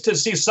seems to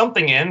see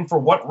something in. For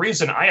what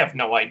reason, I have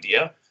no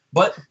idea.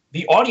 But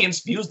the audience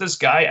views this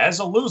guy as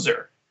a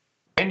loser.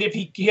 And if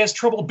he has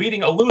trouble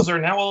beating a loser,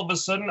 now all of a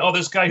sudden,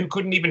 this guy who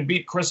couldn't even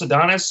beat Chris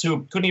Adonis,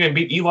 who couldn't even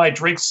beat Eli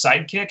Drake's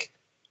sidekick,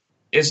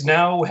 is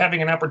now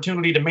having an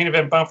opportunity to main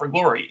event Bound for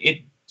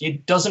Glory.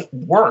 It doesn't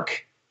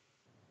work.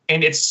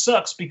 And it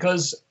sucks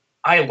because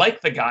I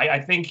like the guy. I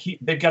think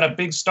they've got a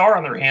big star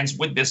on their hands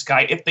with this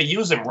guy if they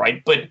use him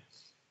right, but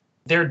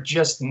they're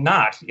just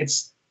not.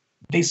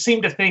 They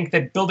seem to think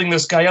that building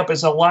this guy up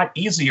is a lot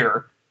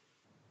easier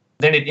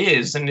than it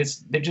is, and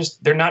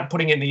they're not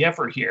putting in the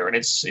effort here, and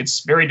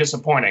it's very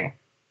disappointing.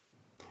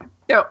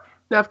 Now,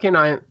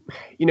 FK9,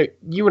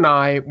 you and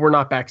I, we're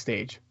not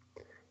backstage,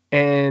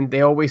 and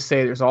they always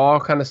say there's all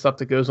kind of stuff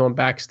that goes on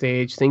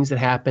backstage, things that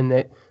happen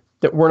that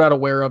we're not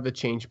aware of that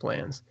change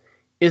plans.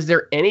 Is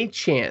there any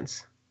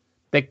chance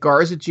that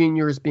Garza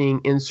Jr. is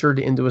being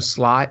inserted into a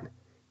slot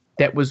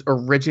that was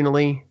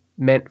originally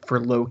meant for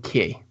low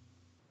key?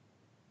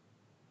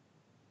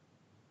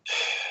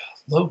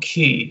 Low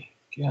key.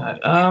 God.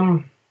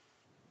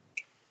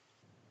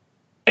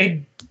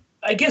 I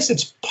guess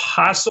it's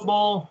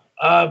possible.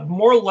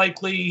 More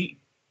likely,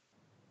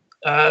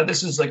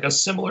 this is like a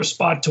similar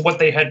spot to what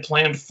they had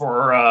planned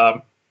for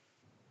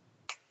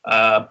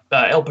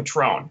El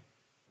Patron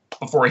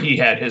before he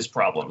had his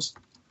problems.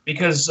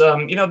 Because,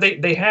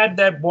 they had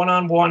that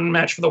one-on-one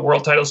match for the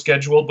world title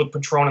scheduled with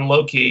Patron and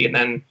Low Key, and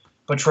then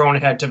Patron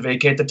had to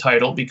vacate the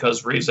title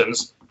because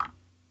reasons.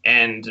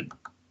 And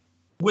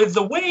with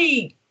the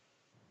way...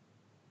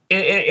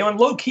 And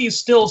Low Key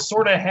still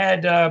sort of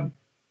had...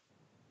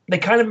 they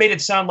kind of made it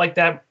sound like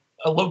that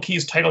Low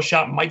Key's title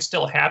shot might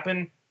still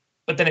happen,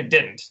 but then it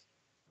didn't.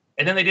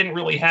 And then they didn't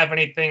really have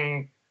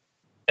anything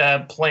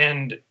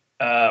planned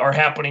or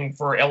happening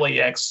for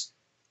LAX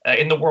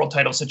in the world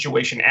title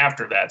situation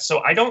after that.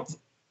 So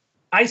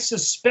I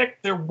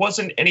suspect there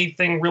wasn't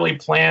anything really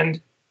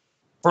planned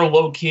for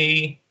low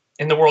key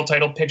in the world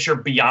title picture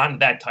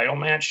beyond that title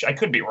match. I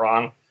could be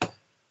wrong.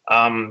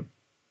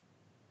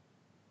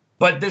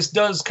 But this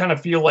does kind of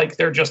feel like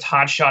they're just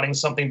hot-shotting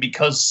something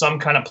because some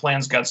kind of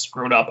plans got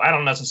screwed up. I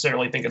don't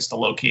necessarily think it's the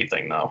low-key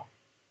thing, though.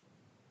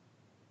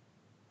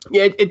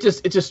 Yeah, it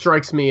just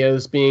strikes me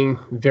as being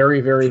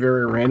very, very,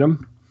 very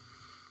random.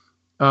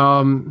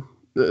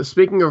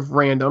 Speaking of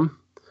random,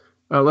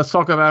 let's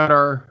talk about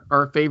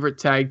our favorite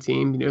tag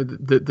team,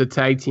 the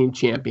tag team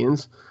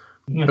champions.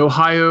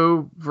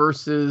 Ohio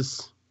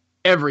versus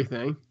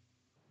everything.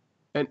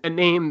 And a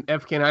name,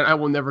 FK9, I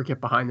will never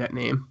get behind that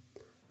name.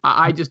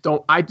 I just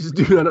do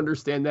not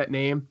understand that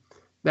name.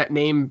 That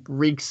name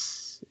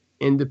reeks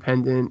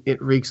independent.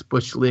 It reeks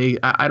Bush League.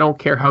 I don't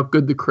care how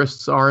good the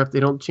Christs are. If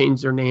they don't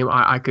change their name,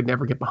 I could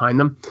never get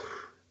behind them.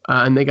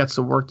 And they got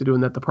some work to do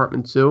in that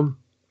department too.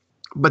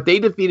 But they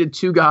defeated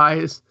two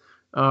guys,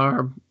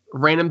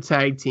 random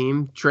tag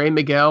team, Trey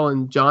Miguel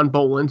and John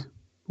Boland,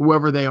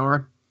 whoever they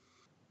are.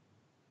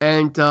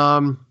 And I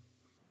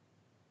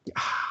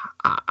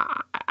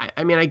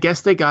mean, I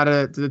guess they got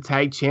to the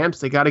tag champs.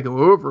 They got to go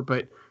over,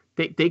 but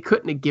they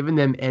couldn't have given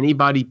them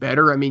anybody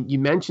better. I mean, you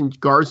mentioned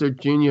Garza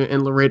Jr.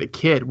 and Loretta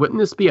Kidd. Wouldn't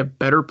this be a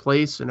better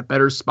place and a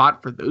better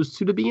spot for those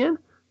two to be in?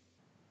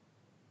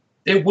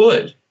 It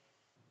would.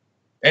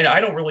 And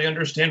I don't really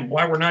understand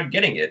why we're not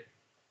getting it.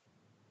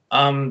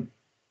 I've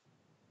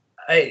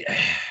said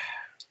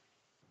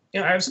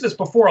this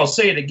before. I'll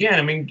say it again.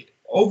 I mean,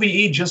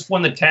 OVE just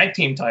won the tag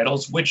team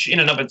titles, which in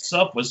and of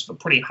itself was a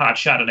pretty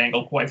hot-shotted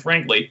angle, quite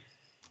frankly.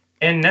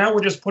 And now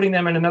we're just putting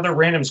them in another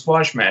random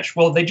squash match.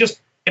 Well,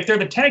 if they're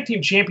the tag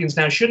team champions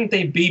now, shouldn't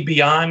they be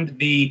beyond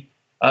the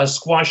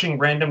squashing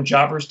random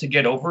jobbers to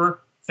get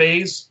over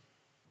phase?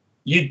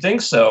 You'd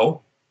think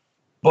so.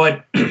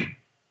 But,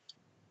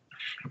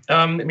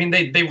 I mean,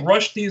 they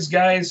rushed these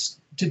guys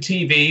to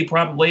TV,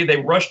 probably. They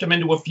rushed them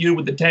into a feud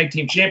with the tag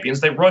team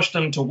champions. They rushed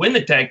them to win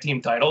the tag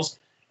team titles.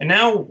 And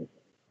now,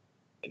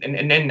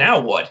 and now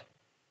what?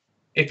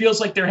 It feels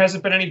like there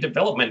hasn't been any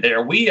development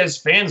there. We as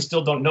fans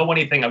still don't know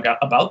anything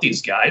about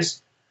these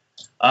guys.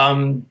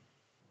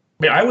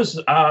 I was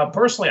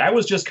personally, I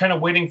was just kind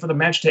of waiting for the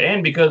match to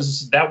end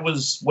because that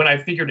was when I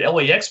figured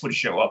LAX would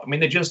show up. I mean,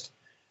 they just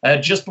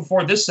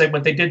before this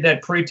segment, they did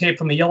that pre-tape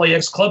from the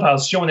LAX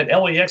clubhouse showing that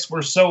LAX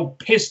were so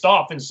pissed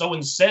off and so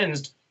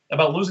incensed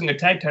about losing the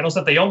tag titles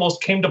that they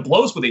almost came to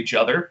blows with each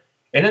other.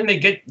 And then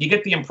you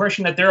get the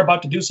impression that they're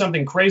about to do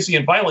something crazy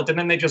and violent, and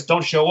then they just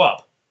don't show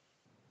up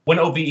when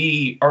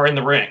OVE are in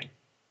the ring.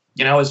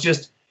 It's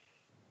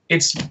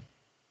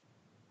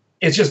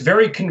just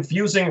very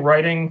confusing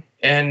writing,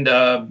 and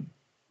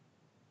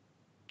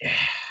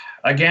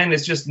again,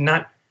 it's just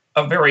not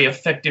a very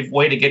effective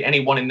way to get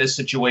anyone in this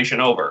situation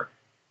over.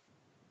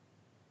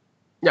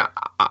 Yeah,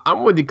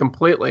 I'm with you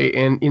completely,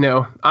 and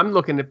I'm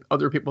looking at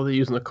other people that are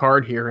using the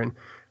card here, and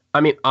I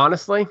mean,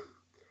 honestly,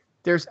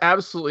 there's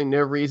absolutely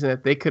no reason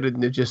that they could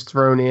have just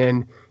thrown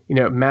in,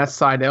 Matt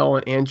Sydal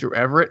and Andrew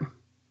Everett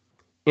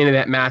into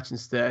that match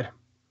instead,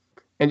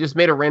 and just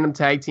made a random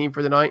tag team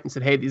for the night and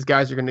said, hey, these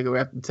guys are going to go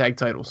after the tag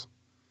titles.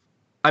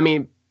 I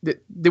mean,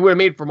 they would have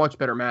made for a much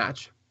better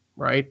match,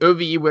 right?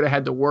 OVE would have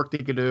had to work to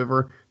get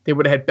over. They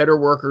would have had better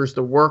workers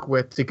to work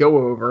with to go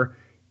over.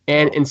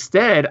 And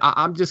instead,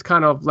 I'm just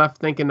kind of left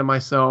thinking to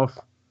myself,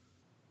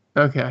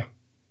 okay,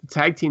 the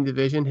tag team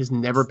division has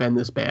never been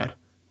this bad.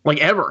 Like,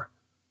 ever.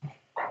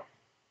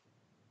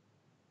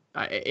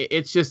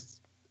 It's just,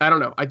 I don't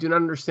know. I do not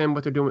understand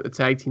what they're doing with the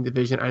tag team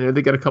division. I know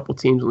they got a couple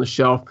teams on the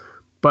shelf,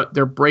 but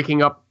they're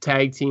breaking up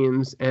tag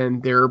teams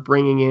and they're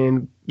bringing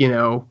in,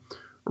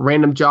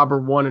 random jobber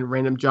 1 and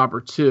random jobber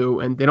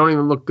 2, and they don't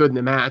even look good in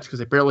the match because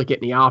they barely get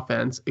any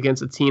offense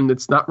against a team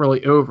that's not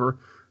really over,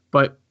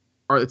 but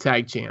are the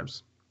tag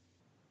champs.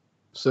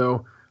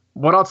 So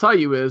what I'll tell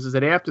you is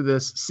that after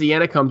this,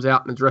 Sienna comes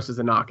out and addresses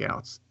the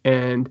knockouts.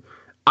 And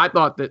I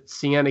thought that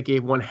Sienna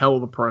gave one hell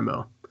of a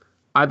promo.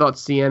 I thought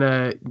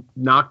Sienna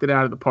knocked it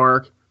out of the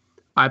park.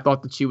 I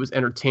thought that she was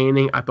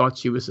entertaining. I thought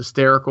she was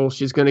hysterical.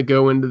 She's going to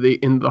go into the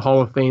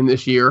Hall of Fame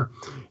this year.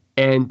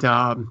 And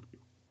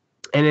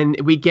then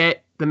we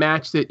get the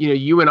match that,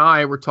 you and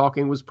I were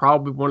talking was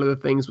probably one of the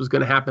things was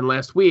going to happen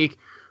last week,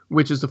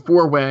 which is the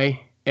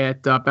 4-way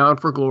at Bound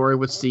for Glory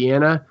with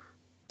Sienna,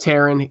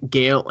 Taryn,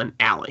 Gail, and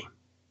Allie.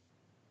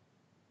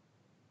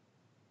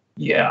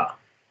 Yeah.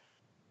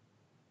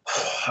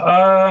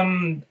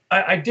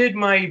 I did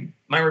my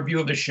review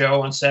of the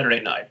show on Saturday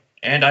night,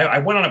 and I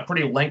went on a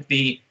pretty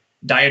lengthy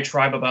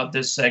diatribe about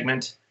this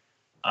segment.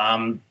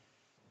 I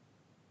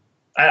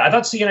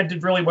thought Sienna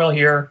did really well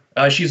here.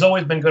 She's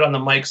always been good on the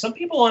mic. Some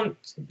people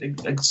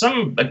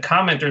some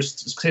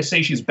commenters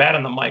say she's bad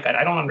on the mic.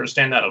 I don't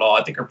understand that at all.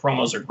 I think her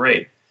promos are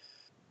great.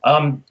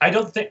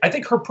 I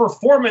think her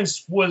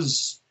performance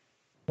was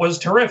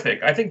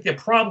terrific. I think the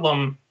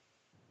problem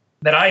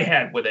that I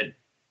had with it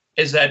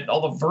is that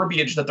all the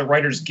verbiage that the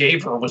writers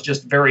gave her was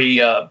just very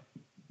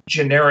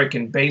generic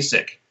and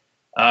basic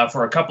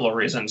for a couple of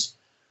reasons.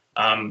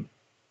 And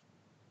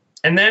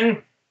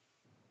then,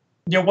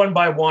 one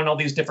by one, all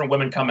these different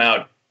women come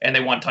out. and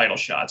they want title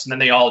shots, and then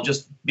they all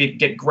just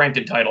get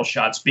granted title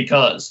shots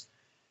because.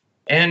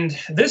 And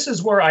this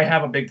is where I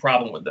have a big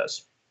problem with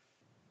this.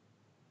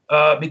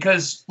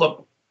 Because,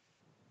 look,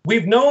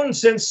 we've known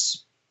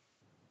since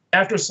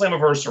after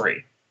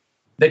Slammiversary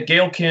that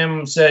Gail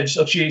Kim said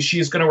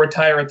she's going to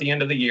retire at the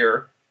end of the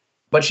year,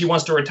 but she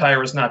wants to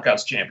retire as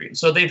Knockouts champion.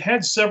 So they've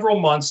had several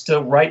months to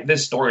write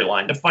this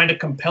storyline, to find a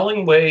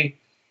compelling way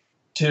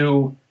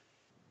to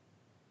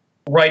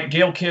write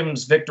Gail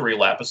Kim's victory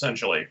lap,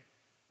 essentially.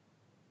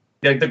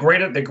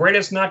 The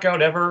greatest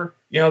knockout ever,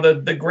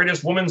 the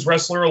greatest women's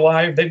wrestler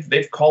alive.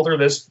 They've called her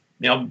this,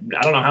 I don't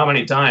know how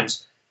many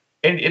times.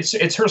 And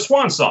it's her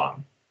swan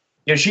song.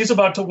 She's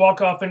about to walk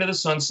off into the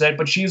sunset,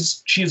 but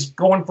she's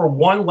going for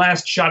one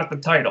last shot at the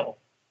title.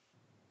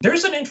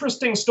 There's an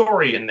interesting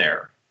story in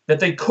there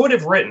that they could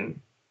have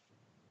written.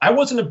 I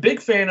wasn't a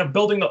big fan of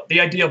the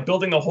idea of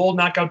building the whole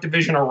knockout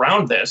division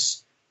around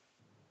this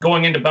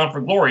going into Bound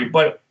for Glory.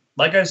 But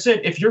like I said,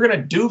 if you're going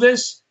to do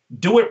this,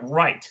 do it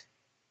right.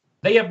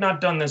 They have not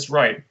done this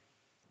right.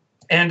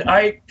 And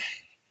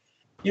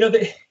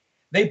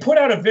they put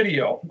out a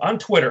video on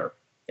Twitter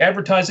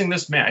advertising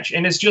this match,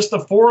 and it's just the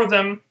four of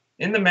them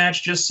in the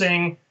match just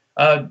saying,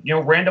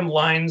 random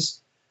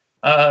lines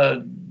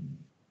and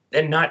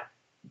not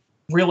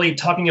really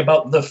talking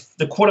about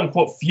the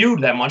quote-unquote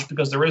feud that much,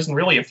 because there isn't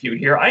really a feud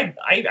here. I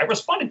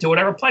responded to it.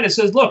 I replied, it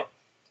says, look,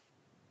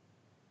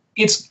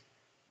 it's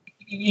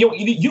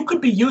you could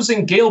be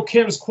using Gail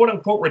Kim's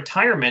quote-unquote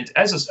retirement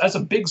as a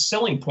big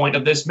selling point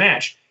of this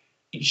match.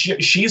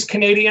 She's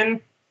Canadian.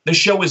 The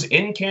show is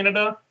in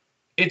Canada.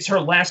 It's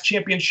her last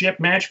championship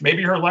match,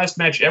 maybe her last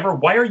match ever.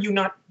 Why are you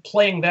not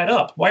playing that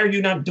up? Why are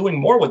you not doing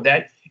more with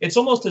that? It's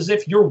almost as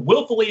if you're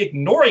willfully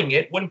ignoring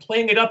it when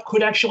playing it up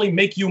could actually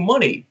make you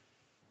money.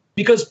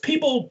 Because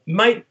people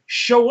might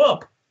show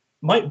up,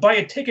 might buy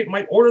a ticket,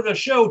 might order the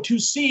show to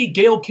see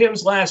Gail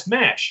Kim's last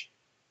match.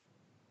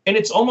 And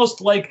it's almost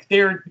like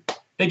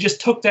they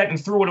just took that and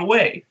threw it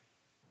away.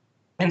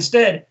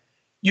 Instead,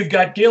 you've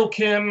got Gail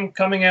Kim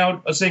coming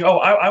out saying,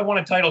 I want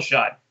a title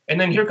shot. And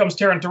then here comes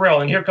Taryn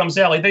Terrell, and here comes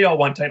Allie. They all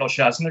want title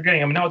shots, and they're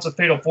getting them. Now it's a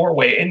fatal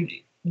four-way. And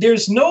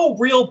there's no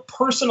real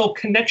personal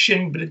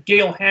connection that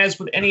Gail has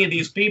with any of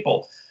these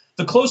people.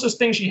 The closest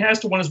thing she has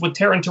to one is with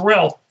Taryn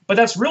Terrell, but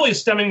that's really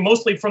stemming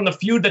mostly from the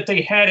feud that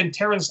they had in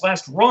Taryn's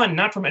last run,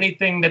 not from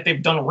anything that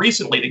they've done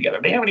recently together.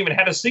 They haven't even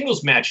had a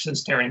singles match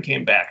since Taryn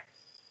came back.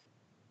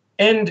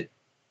 And,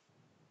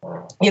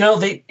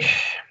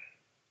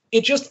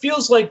 it just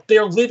feels like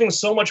they're leaving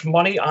so much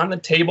money on the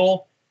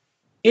table.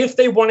 If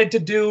they wanted to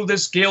do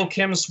this Gail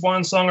Kim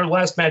swan song or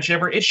last match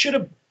ever, it should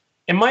have,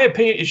 in my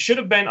opinion, it should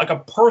have been like a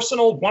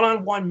personal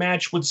one-on-one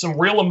match with some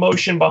real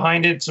emotion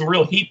behind it, some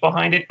real heat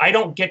behind it. I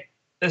don't get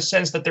the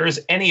sense that there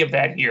is any of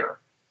that here.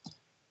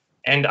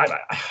 And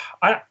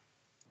I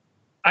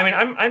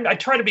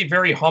try to be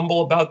very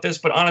humble about this,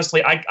 but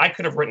honestly, I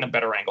could have written a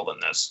better angle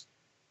than this.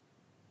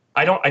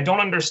 I don't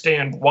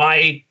understand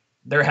why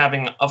they're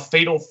having a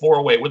fatal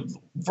four-way with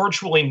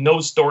virtually no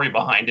story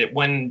behind it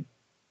when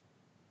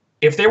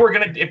if they were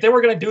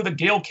gonna do the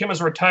Gail Kim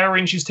is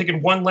retiring, she's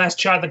taking one last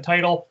shot at the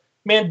title,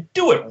 man,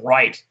 do it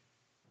right.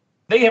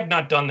 They have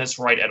not done this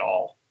right at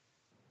all.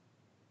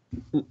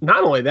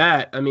 Not only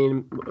that, I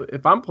mean,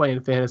 if I'm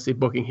playing fantasy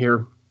booking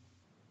here,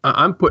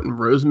 I'm putting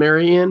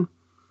Rosemary in,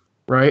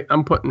 right?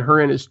 I'm putting her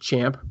in as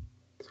champ.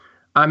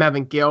 I'm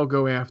having Gail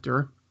go after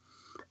her.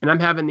 And I'm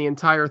having the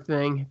entire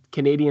thing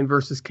Canadian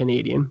versus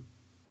Canadian.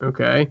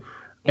 Okay.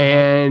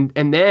 And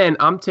then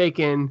I'm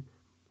taking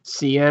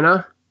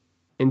Sienna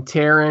and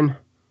Taryn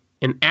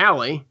and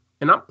Allie,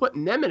 and I'm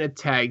putting them in a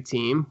tag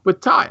team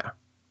with Taya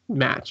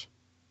match.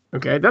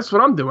 Okay, that's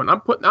what I'm doing.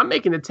 I'm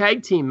making the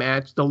tag team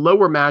match the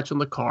lower match on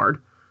the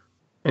card,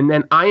 and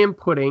then I am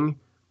putting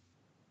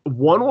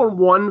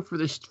 1-on-1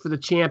 for the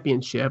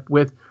championship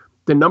with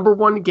the number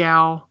one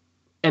gal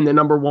and the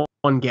number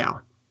one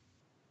gal.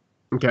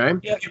 Okay.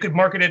 Yeah, you could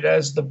market it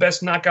as the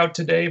best knockout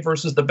today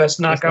versus the best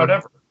knockout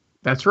ever.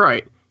 That's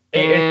right.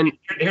 And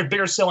here's a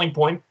bigger selling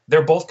point: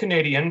 they're both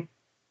Canadian.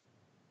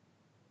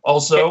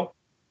 Also,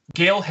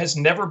 Gail has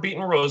never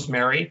beaten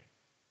Rosemary.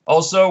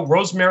 Also,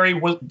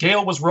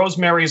 Gail was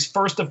Rosemary's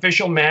first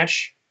official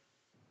match,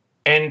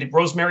 and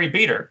Rosemary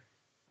beat her.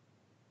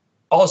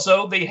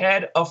 Also, they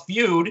had a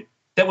feud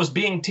that was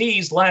being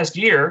teased last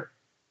year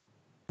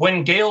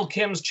when Gail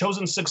Kim's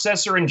chosen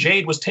successor in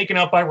Jade was taken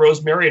out by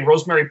Rosemary, and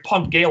Rosemary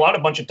punked Gail out a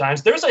bunch of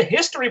times. There's a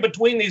history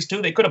between these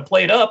two they could have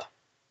played up.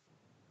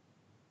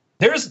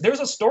 There's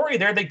a story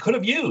there they could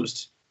have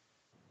used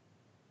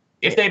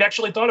if they'd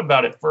actually thought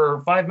about it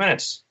for 5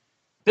 minutes.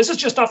 This is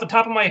just off the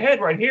top of my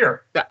head right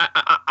here.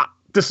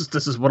 This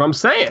is what I'm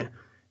saying.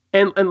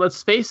 And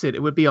let's face it,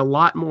 it would be a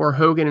lot more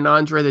Hogan and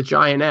Andre the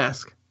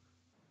Giant-esque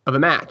of a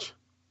match.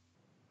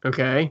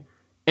 Okay?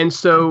 And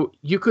so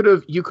you could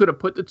have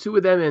put the two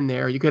of them in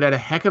there. You could have had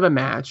a heck of a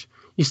match.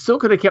 You still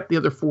could have kept the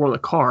other four on the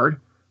card.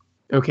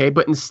 Okay?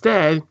 But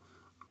instead,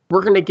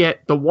 we're going to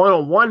get the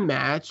one-on-one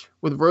match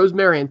with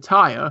Rosemary and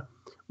Taya,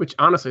 which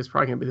honestly is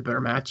probably going to be the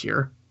better match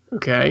here.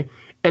 Okay?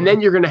 And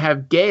then you're going to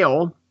have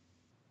Gail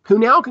who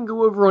now can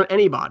go over on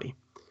anybody.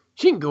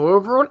 She can go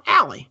over on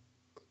Allie.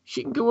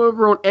 She can go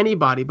over on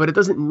anybody, but it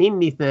doesn't mean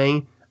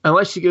anything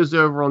unless she goes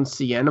over on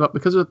Sienna. But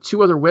because of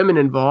 2 other women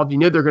involved,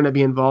 they're going to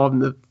be involved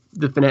in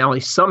the finale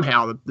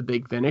somehow, the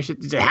big finish.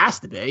 It has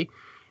to be.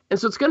 And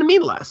so it's going to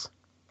mean less.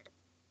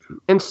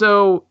 And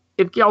so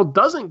if Gail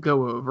doesn't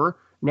go over,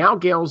 now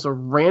Gail's a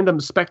random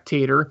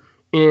spectator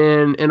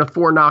in a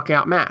 4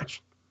 knockout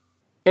match.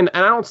 And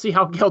I don't see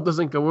how Gail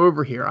doesn't go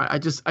over here. I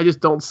just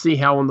don't see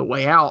how on the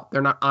way out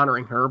they're not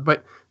honoring her.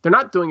 But they're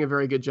not doing a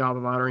very good job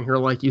of honoring her,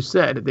 like you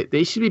said.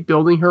 They should be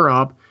building her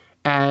up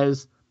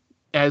as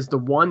the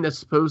one that's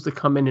supposed to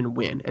come in and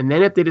win. And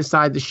then if they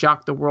decide to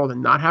shock the world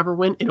and not have her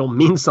win, it'll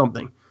mean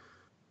something.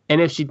 And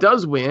if she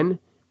does win,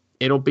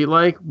 it'll be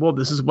like, well,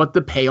 this is what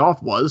the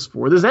payoff was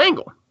for this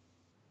angle.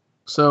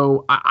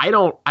 So I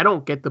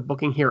don't get the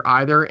booking here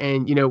either.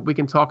 And, we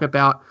can talk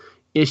about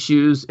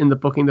issues in the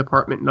booking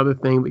department. Another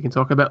thing, we can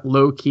talk about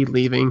low-key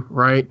leaving,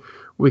 right?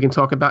 We can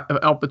talk about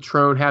El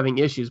Patron having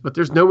issues, but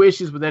there's no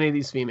issues with any of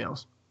these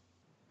females.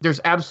 There's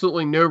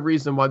absolutely no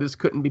reason why this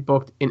couldn't be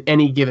booked in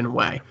any given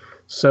way.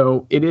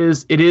 So it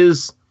is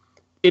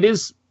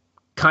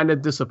kind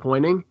of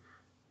disappointing.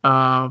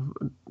 I'll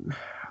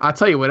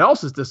tell you what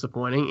else is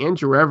disappointing.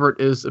 Andrew Everett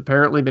is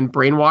apparently been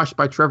brainwashed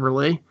by Trevor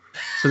Lee.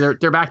 So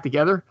they're back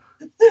together.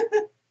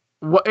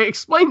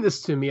 Explain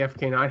this to me,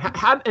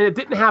 FK9. And it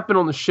didn't happen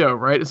on the show,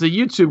 right? It's a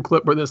YouTube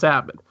clip where this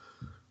happened.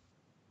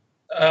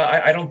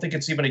 I don't think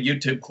it's even a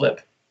YouTube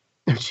clip.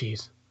 Oh,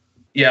 jeez.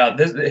 Yeah,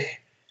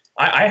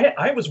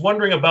 I was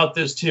wondering about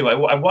this too.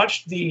 I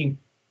watched the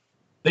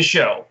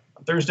show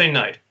Thursday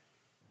night,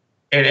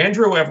 and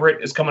Andrew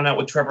Everett is coming out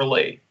with Trevor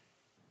Lee.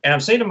 And I'm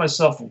saying to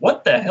myself,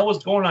 what the hell is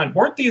going on?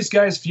 Weren't these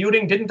guys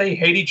feuding? Didn't they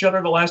hate each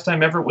other the last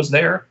time Everett was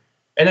there?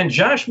 And then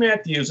Josh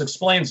Matthews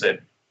explains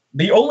it.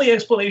 The only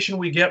explanation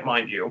we get,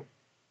 mind you,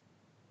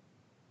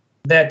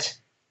 that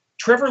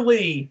Trevor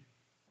Lee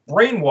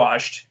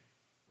brainwashed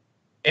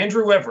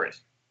Andrew Everett,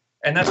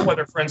 and that's why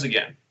they're friends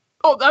again.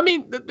 Oh, I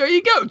mean, there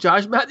you go.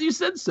 Josh Matthews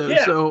said so.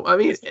 Yeah. So, I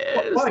mean,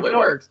 it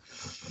works.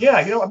 Yeah,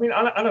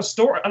 on a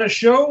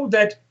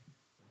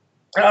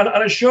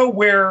show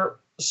where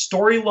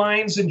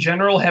storylines in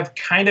general have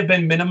kind of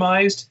been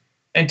minimized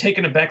and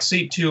taken a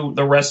backseat to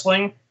the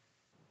wrestling,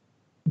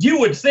 you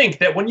would think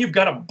that when you've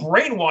got a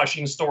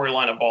brainwashing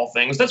storyline of all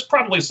things, that's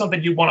probably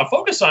something you want to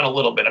focus on a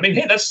little bit. I mean,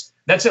 hey,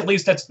 that's at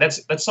least that's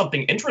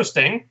something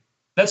interesting.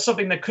 That's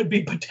something that could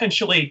be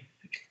potentially,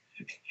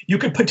 you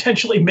could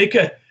potentially make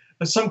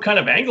some kind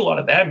of angle out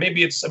of that.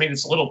 Maybe it's a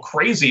little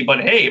crazy,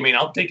 but hey,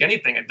 I'll take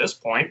anything at this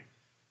point.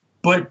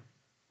 But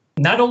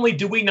not only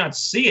do we not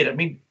see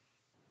it,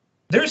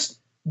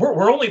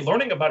 we're only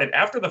learning about it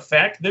after the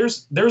fact.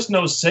 There's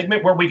no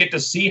segment where we get to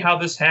see how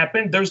this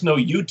happened. There's no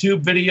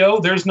YouTube video.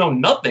 There's no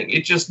nothing.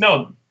 It just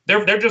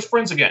they're just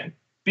friends again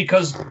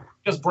because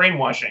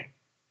brainwashing.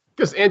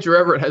 Because Andrew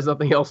Everett has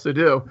nothing else to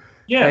do.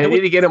 Yeah, and they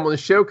need to get him on the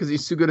show because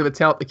he's too good of a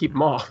talent to keep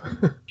him off.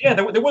 Yeah,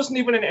 there wasn't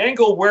even an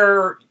angle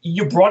where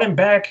you brought him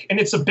back, and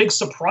it's a big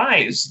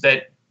surprise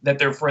that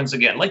they're friends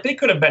again. Like they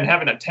could have been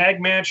having a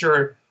tag match,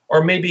 or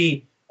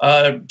maybe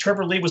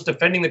Trevor Lee was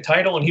defending the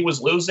title and he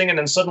was losing, and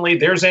then suddenly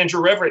there's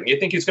Andrew Everett, and you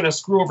think he's going to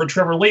screw over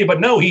Trevor Lee,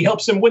 but no, he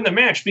helps him win the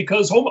match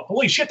because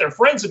holy shit, they're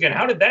friends again.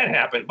 How did that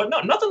happen? But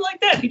no, nothing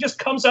like that. He just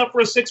comes out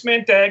for a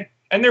 6-man tag,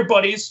 and they're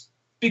buddies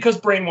because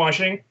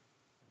brainwashing.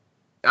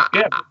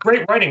 Yeah,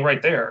 great writing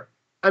right there.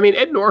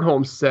 Ed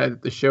Nordholm said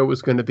that the show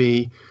was going to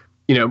be,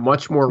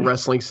 much more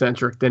wrestling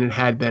centric than it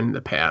had been in the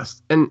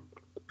past. And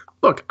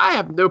look, I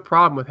have no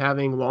problem with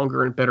having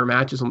longer and better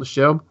matches on the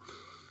show,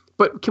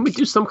 but can we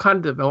do some kind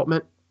of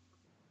development?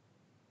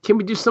 Can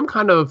we do some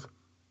kind of,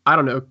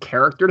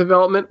 character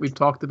development? We've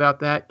talked about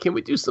that. Can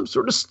we do some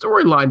sort of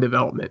storyline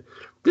development?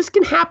 This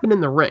can happen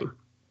in the ring.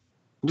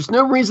 There's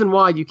no reason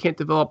why you can't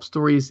develop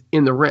stories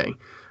in the ring.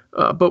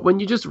 But when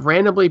you just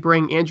randomly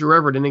bring Andrew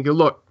Everett in and go,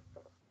 look,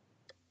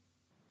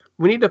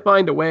 we need to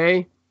find a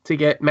way to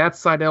get Matt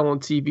Sydal on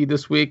TV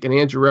this week and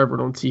Andrew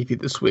Everett on TV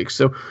this week.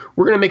 So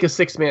we're going to make a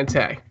 6-man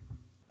tag.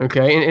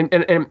 Okay.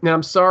 And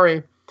I'm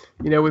sorry,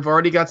 we've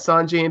already got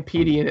Sanjay and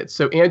Petey in it.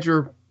 So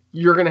Andrew,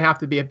 you're going to have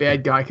to be a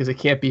bad guy because it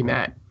can't be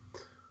Matt.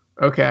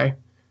 Okay.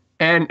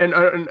 And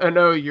I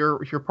know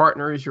your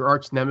partner is your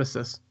arch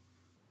nemesis.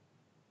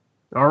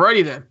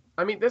 Alrighty then.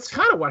 That's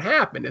kind of what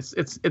happened.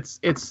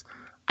 It's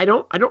I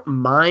don't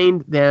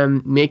mind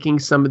them making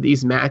some of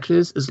these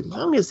matches as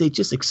long as they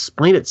just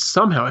explain it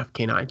somehow,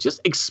 FK9.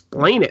 Just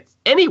explain it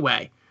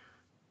anyway,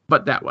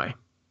 but that way.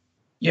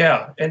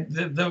 Yeah, and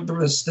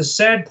the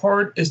sad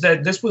part is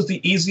that this was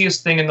the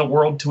easiest thing in the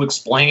world to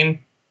explain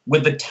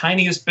with the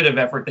tiniest bit of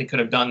effort they could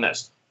have done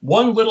this.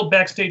 One little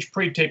backstage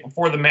pre-tape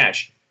before the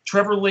match.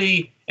 Trevor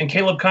Lee and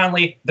Caleb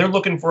Conley, they're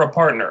looking for a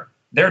partner.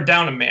 They're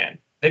down a man.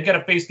 They've got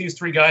to face these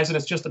 3 guys, and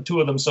it's just the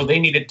 2 of them, so they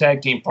need a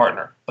tag team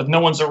partner. But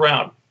no one's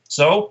around.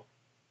 So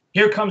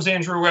here comes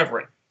Andrew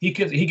Everett. He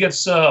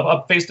gets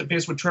up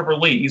face-to-face with Trevor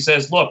Lee. He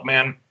says, look,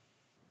 man,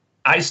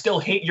 I still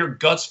hate your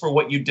guts for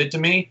what you did to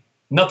me.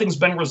 Nothing's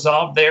been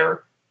resolved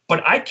there,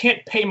 but I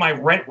can't pay my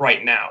rent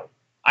right now.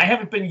 I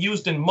haven't been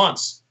used in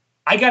months.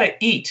 I got to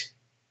eat.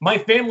 My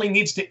family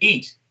needs to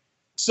eat.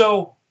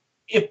 So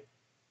if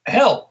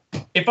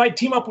I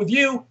team up with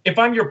you, if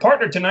I'm your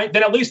partner tonight,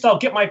 then at least I'll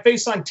get my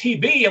face on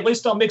TV. At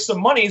least I'll make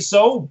some money.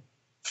 So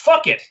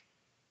fuck it.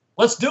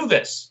 Let's do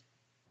this.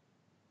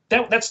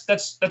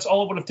 That's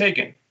all it would have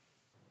taken.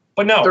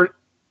 But no,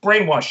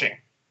 brainwashing.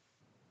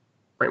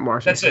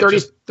 Brainwashing. That's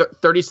it.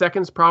 30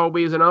 seconds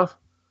probably is enough.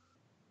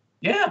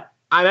 Yeah.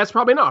 That's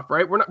probably enough,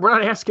 right? We're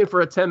not asking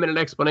for a 10-minute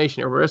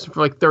explanation here. We're asking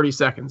for like 30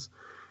 seconds.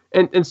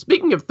 And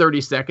speaking of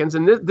 30 seconds,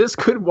 and this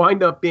could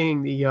wind up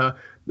being the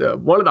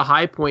one of the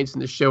high points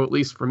in the show, at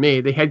least for me.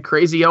 They had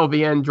crazy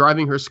LVN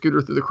driving her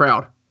scooter through the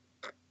crowd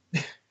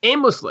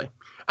aimlessly.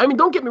 I mean,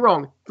 don't get me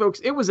wrong, folks.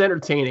 It was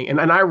entertaining,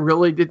 and I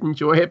really did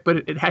enjoy it,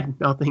 but it had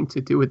nothing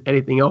to do with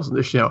anything else in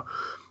the show.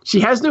 She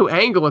has no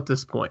angle at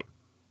this point,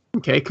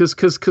 okay? Because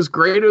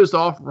Grado's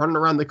off running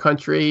around the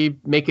country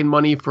making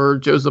money for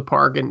Joseph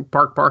Park and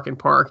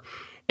Park,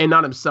 and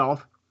not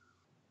himself.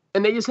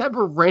 And they just have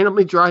her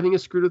randomly driving a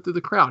scooter through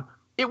the crowd.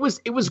 It was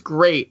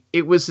great.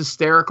 It was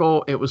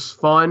hysterical. It was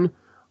fun.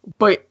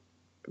 But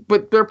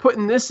they're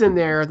putting this in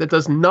there that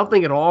does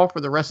nothing at all for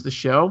the rest of the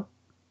show.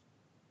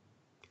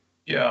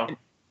 Yeah.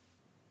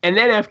 And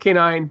then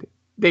FK9,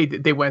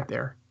 they went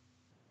there.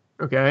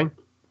 Okay?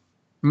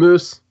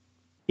 Moose,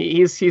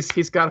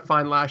 he's got to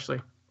find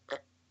Lashley.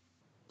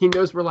 He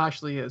knows where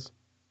Lashley is.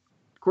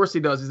 Of course he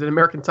does. He's an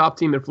American top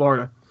team in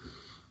Florida.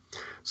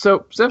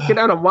 So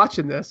FK9, I'm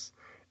watching this.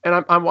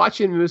 And I'm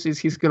watching Moose.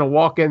 He's going to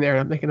walk in there,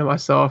 and I'm thinking to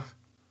myself,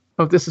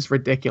 oh, this is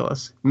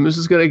ridiculous. Moose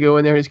is going to go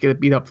in there, and he's going to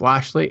beat up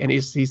Lashley, and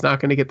he's not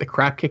going to get the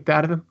crap kicked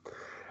out of him.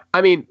 I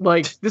mean,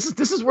 like, this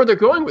is where they're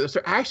going with this.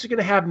 They're actually going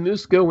to have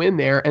Moose go in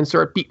there and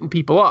start beating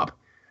people up.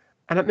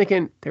 And I'm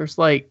thinking, there's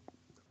like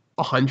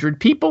 100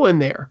 people in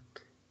there.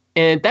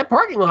 And that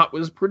parking lot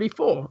was pretty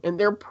full. And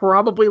they're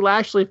probably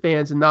Lashley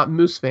fans and not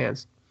Moose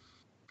fans.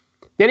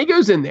 Then he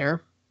goes in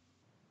there.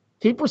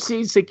 He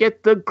proceeds to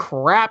get the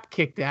crap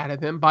kicked out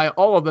of him by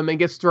all of them and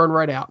gets thrown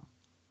right out.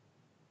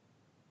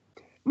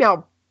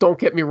 Now, don't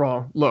get me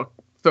wrong. Look,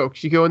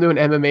 folks, you go into an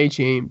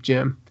MMA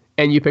gym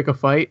and you pick a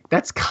fight.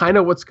 That's kind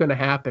of what's going to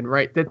happen,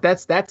 right?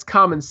 That's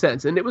common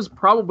sense. And it was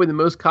probably the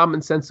most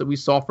common sense that we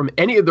saw from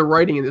any of the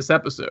writing in this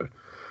episode.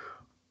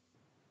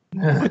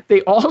 But they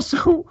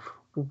also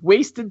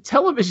wasted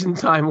television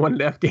time on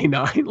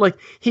FK9. Like,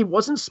 he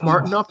wasn't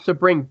smart enough to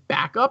bring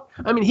backup.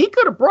 I mean, he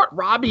could have brought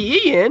Robbie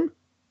E in.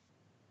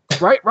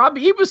 Right?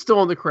 Robbie E was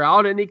still in the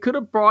crowd, and he could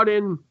have brought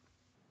in,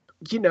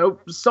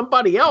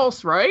 somebody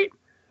else, right?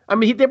 I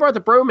mean, they brought the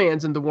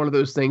Bromans into one of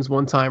those things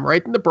one time,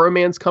 right? Didn't the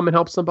Bromans come and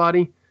help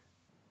somebody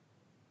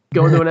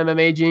go into an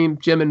MMA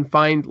gym and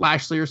find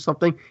Lashley or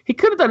something? He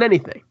could have done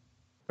anything,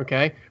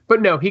 okay?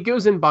 But no, he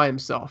goes in by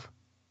himself.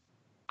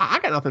 I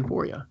got nothing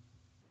for you.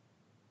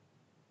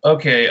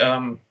 Okay,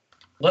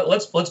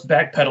 let's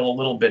backpedal a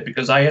little bit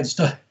because I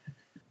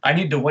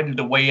need to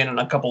weigh in on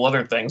a couple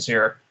other things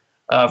here.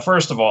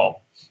 First of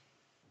all,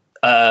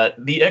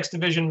 the X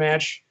Division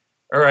match,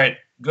 all right,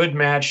 good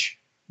match,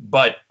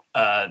 but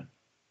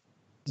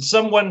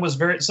someone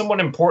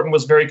important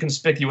was very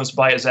conspicuous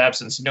by his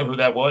absence. You know who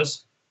that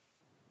was?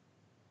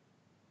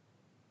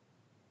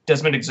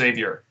 Desmond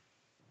Xavier.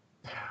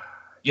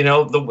 You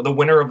know, the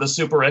winner of the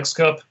Super X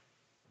Cup,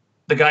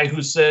 the guy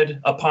who said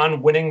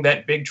upon winning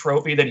that big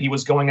trophy that he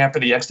was going after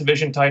the X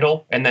Division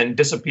title and then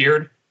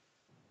disappeared.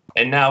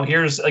 And now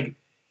here's like,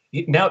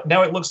 now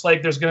it looks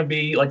like there's going to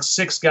be like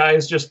 6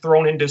 guys just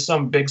thrown into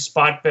some big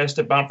spot fest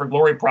at Bound for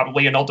Glory,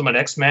 probably an Ultimate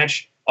X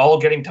match, all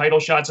getting title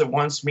shots at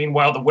once.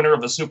 Meanwhile, the winner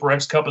of the Super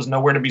X Cup is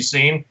nowhere to be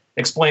seen.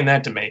 Explain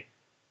that to me.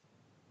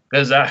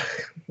 Because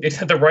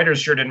the writers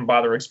sure didn't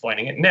bother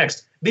explaining it.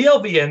 Next, the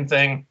LVN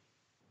thing.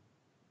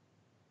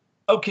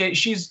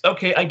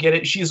 Okay, I get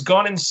it. She's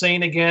gone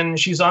insane again.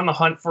 She's on the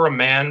hunt for a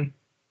man.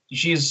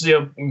 She's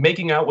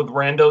making out with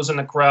randos in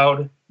the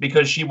crowd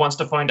because she wants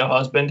to find a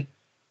husband.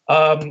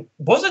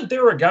 Wasn't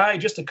there a guy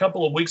just a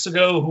couple of weeks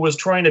ago who was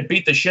trying to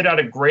beat the shit out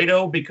of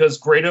Grado because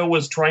Grado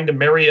was trying to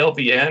marry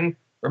LVN?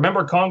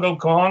 Remember Congo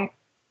Kong?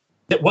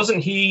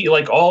 Wasn't he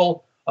like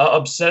all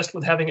obsessed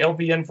with having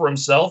LVN for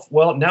himself?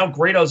 Well, now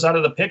Grado's out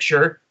of the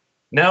picture.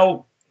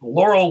 Now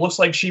Laurel looks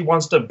like she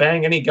wants to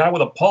bang any guy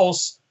with a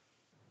pulse.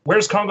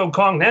 Where's Congo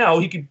Kong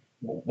now?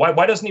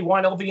 Why doesn't he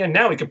want LVN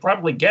now? He could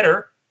probably get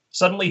her.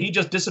 Suddenly he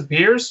just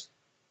disappears.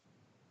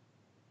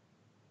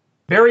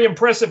 Very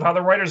impressive how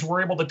the writers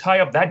were able to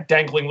tie up that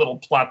dangling little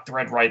plot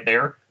thread right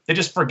there. They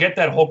just forget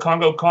that whole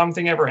Congo Kong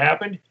thing ever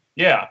happened?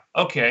 Yeah,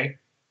 okay.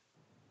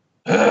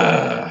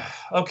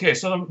 Okay,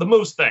 so the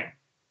Moose thing.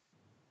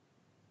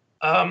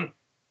 I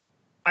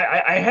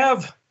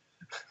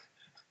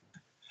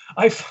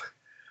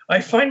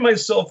find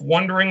myself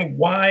wondering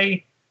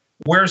why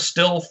we're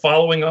still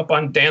following up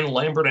on Dan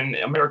Lambert and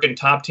American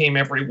Top Team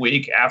every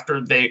week after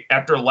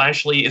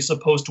Lashley is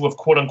supposed to have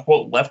quote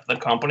unquote left the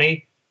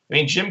company. I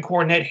mean, Jim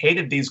Cornette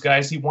hated these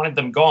guys. He wanted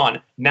them gone.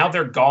 Now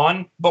they're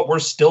gone, but we're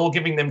still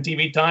giving them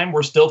TV time.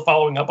 We're still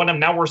following up on them.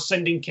 Now we're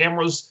sending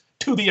cameras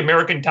to the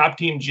American Top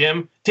Team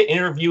gym to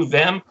interview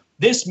them.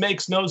 This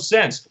makes no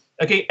sense.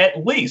 Okay,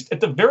 at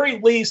the very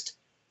least,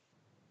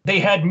 they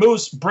had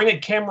Moose bring a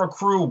camera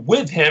crew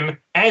with him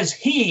as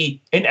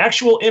he, an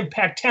actual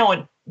Impact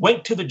talent,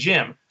 went to the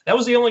gym. That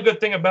was the only good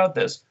thing about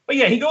this. But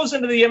yeah, he goes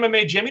into the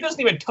MMA gym. He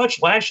doesn't even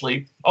touch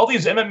Lashley. All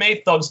these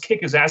MMA thugs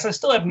kick his ass. I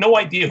still have no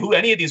idea who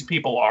any of these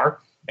people are.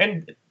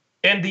 And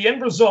the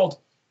end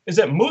result is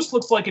that Moose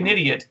looks like an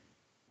idiot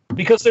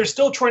because they're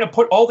still trying to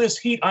put all this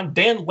heat on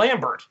Dan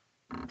Lambert.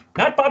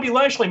 Not Bobby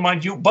Lashley,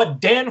 mind you, but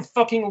Dan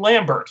fucking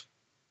Lambert.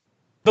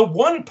 The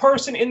one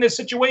person in this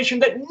situation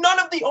that none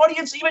of the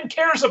audience even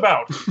cares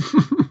about.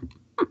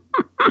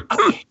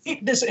 I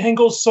hate this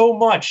angle so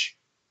much.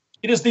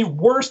 It is the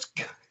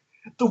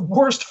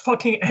worst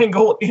fucking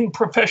angle in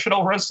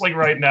professional wrestling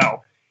right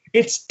now.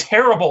 It's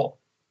terrible.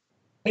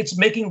 It's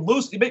making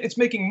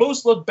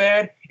Moose look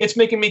bad. It's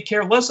making me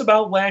care less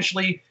about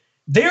Lashley.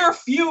 Their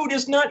feud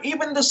is not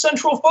even the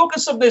central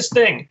focus of this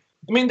thing.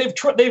 I mean,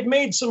 they've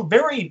made some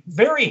very,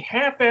 very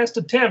half-assed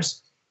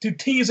attempts to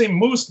tease a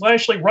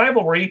Moose-Lashley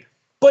rivalry,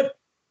 but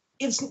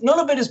none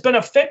of it has been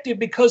effective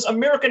because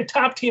American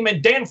Top Team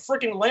and Dan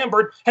freaking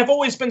Lambert have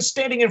always been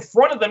standing in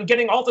front of them,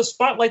 getting all the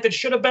spotlight that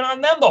should have been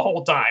on them the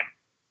whole time.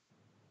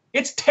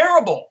 It's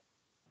terrible.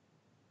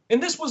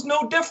 And this was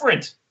no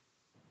different.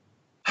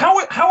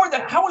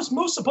 How is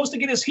Moose supposed to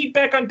get his heat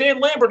back on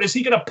Dan Lambert? Is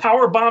he going to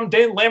powerbomb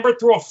Dan Lambert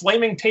through a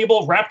flaming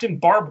table wrapped in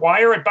barbed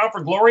wire at Bound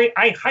for Glory?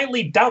 I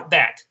highly doubt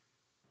that.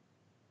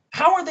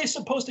 How are they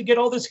supposed to get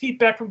all this heat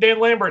back from Dan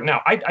Lambert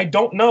now? I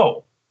don't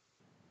know.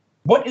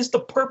 What is the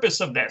purpose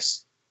of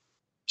this?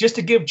 Just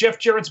to give Jeff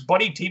Jarrett's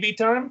buddy TV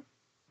time?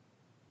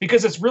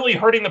 Because it's really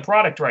hurting the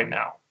product right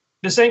now.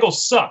 This angle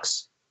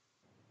sucks.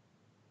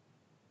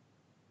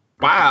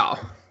 Wow.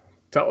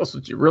 Tell us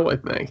what you really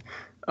think.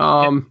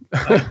 I've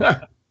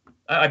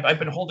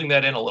been holding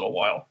that in a little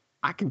while.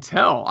 I can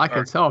tell,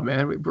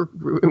 man.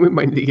 We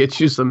might need to get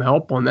you some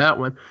help on that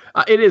one.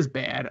 It is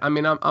bad. I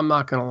mean, I'm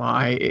not gonna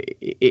lie.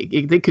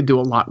 They could do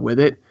a lot with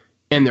it,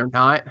 and they're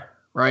not,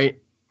 right?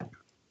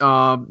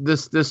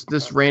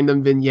 This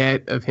random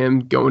vignette of him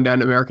going down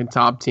to American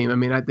Top Team. I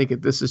mean, I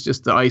think this is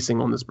just the icing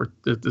on this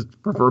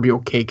proverbial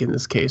cake in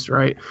this case,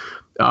 right?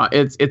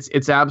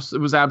 It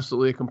was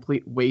absolutely a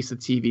complete waste of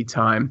TV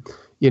time.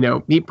 You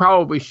know, he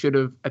probably should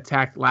have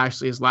attacked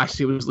Lashley as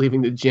Lashley was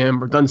leaving the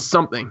gym or done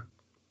something.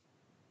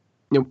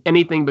 You know,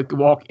 anything but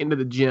walk into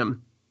the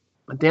gym.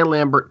 Dan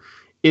Lambert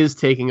is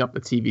taking up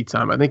the TV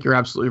time. I think you're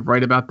absolutely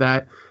right about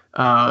that.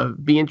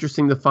 Be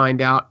interesting to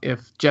find out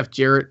if Jeff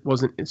Jarrett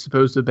wasn't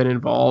supposed to have been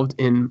involved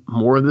in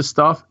more of this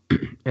stuff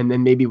and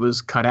then maybe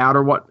was cut out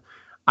or what.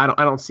 I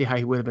don't see how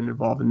he would have been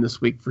involved in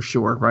this week for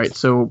sure, right?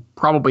 So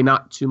probably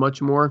not too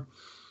much more.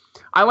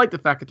 I like the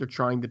fact that they're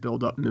trying to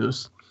build up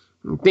Moose.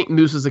 I think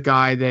Moose is a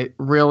guy that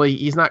really,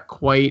 he's not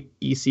quite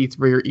EC3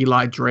 or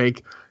Eli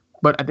Drake,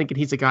 but I think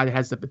he's a guy that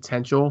has the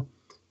potential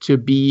to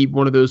be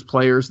one of those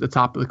players at the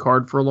top of the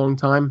card for a long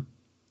time.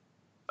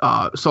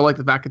 So I like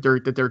the fact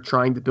that they're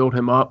trying to build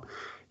him up.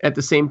 At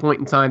the same point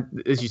in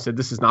time, as you said,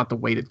 this is not the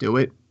way to do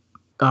it.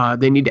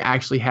 They need to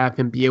actually have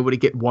him be able to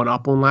get one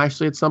up on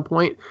Lashley at some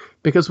point,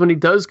 because when he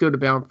does go to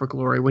Bound for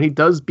Glory, when he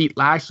does beat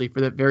Lashley for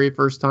that very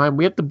first time,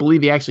 we have to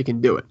believe he actually can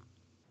do it.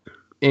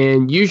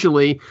 And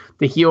usually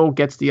the heel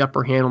gets the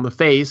upper hand on the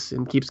face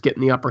and keeps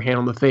getting the upper hand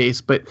on the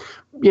face. But,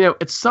 you know,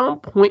 at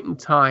some point in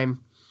time,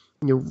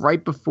 you know,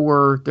 right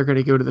before they're going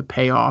to go to the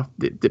payoff,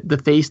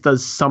 the face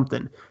does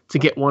something to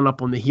get one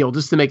up on the heel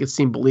just to make it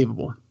seem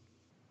believable.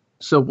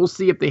 So we'll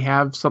see if they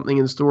have something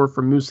in store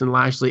for Moose and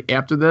Lashley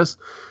after this.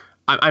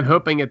 I'm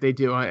hoping that they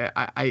do.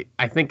 I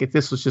think if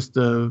this was just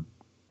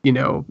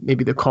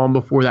maybe the calm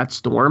before that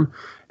storm,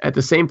 at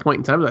the same point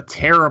in time, it was a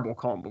terrible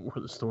calm before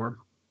the storm.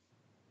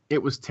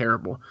 It was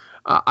terrible.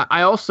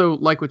 I also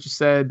like what you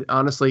said,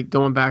 honestly,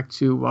 going back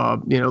to,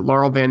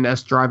 Laurel Van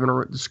Ness driving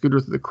the scooter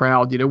through the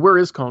crowd. You know, where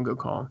is Congo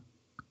Kong?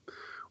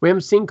 We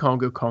haven't seen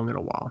Congo Kong in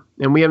a while,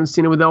 and we haven't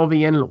seen it with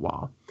LVN in a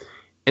while.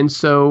 And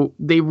so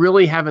they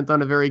really haven't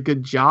done a very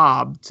good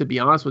job, to be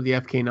honest with the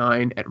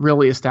FK9, at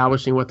really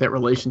establishing what that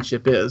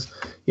relationship is.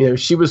 You know,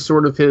 she was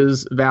sort of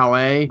his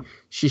valet.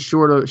 She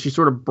sort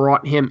of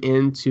brought him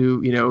in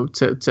to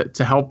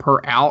help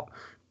her out,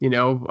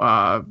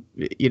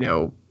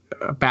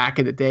 back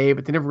in the day,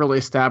 but they never really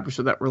established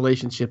what that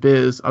relationship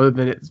is, other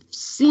than it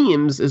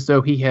seems as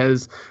though he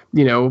has,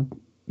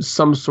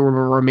 some sort of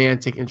a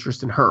romantic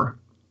interest in her.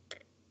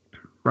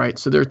 Right.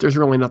 So there's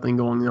really nothing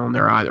going on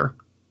there either.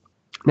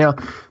 Now,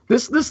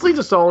 this leads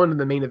us all into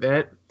the main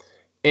event,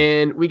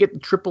 and we get the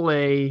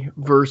AAA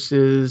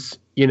versus,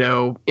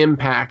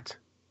 Impact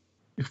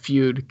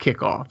feud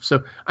kickoff.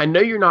 So I know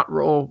you're not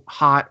real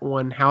hot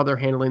on how they're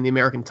handling the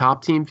American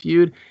Top Team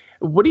feud.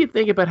 What do you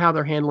think about how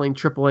they're handling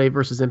AAA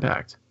versus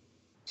Impact?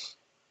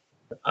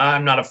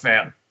 I'm not a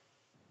fan.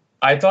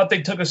 I thought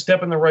they took a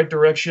step in the right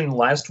direction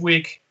last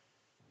week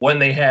when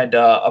they had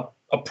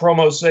a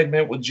promo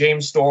segment with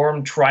James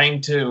Storm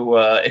trying to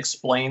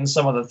explain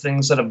some of the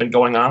things that have been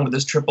going on with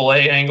this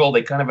AAA angle.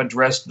 They kind of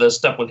addressed the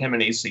stuff with him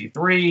and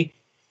EC3.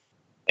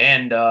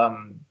 And,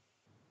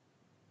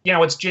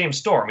 it's James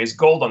Storm. He's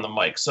gold on the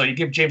mic. So you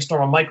give James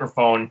Storm a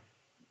microphone,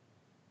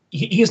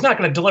 he's not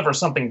going to deliver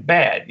something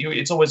bad.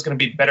 It's always going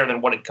to be better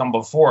than what had come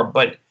before.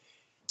 But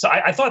so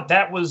I thought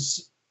that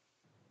was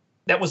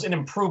an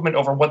improvement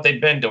over what they'd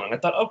been doing. I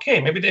thought,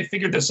 okay, maybe they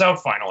figured this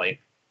out finally.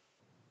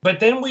 But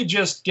then we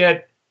just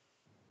get,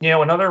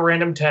 another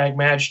random tag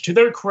match. To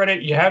their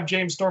credit, you have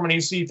James Storm and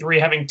EC3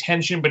 having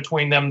tension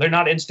between them. They're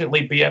not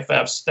instantly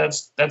BFFs.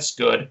 That's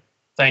good.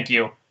 Thank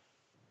you.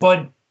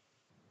 But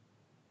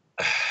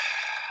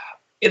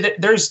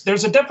there's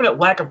a definite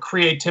lack of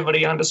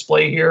creativity on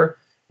display here.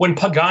 When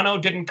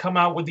Pagano didn't come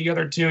out with the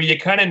other two, you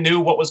kind of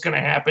knew what was going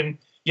to happen.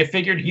 You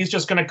figured he's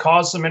just going to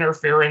cause some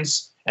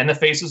interference, and the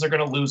faces are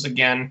going to lose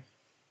again.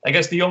 I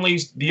guess the only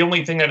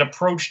thing that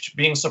approached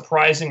being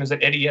surprising is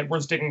that Eddie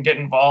Edwards didn't get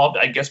involved,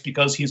 I guess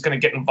because he's going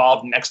to get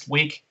involved next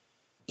week.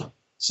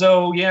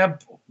 So, yeah,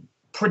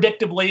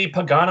 predictably,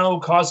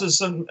 Pagano causes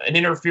an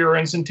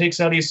interference and takes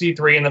out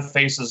EC3, and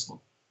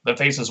the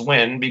faces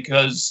win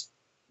because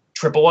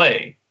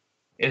AAA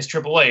is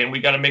AAA, and we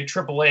got to make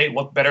AAA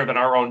look better than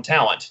our own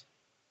talent.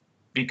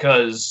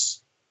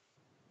 Because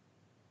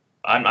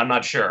I'm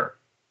not sure.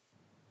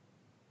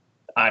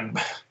 I'm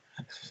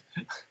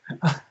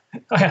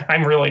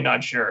really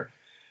not sure.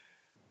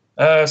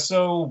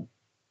 So,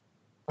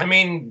 I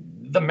mean,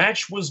 the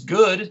match was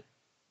good,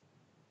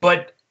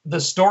 but the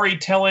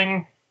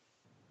storytelling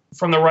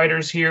from the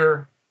writers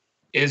here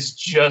is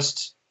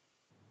just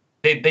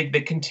they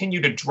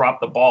continue to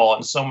drop the ball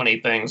on so many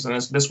things, and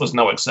this was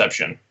no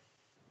exception.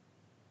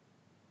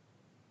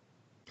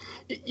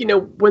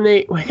 When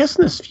I guess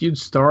when this feud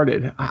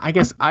started, I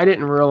guess I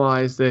didn't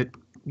realize that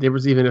there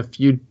was even a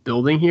feud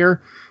building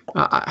here.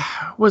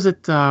 Was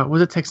it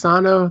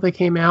Texano that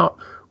came out?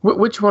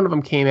 Which one of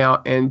them came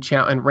out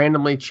and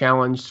randomly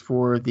challenged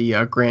for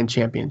the Grand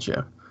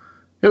Championship?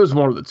 It was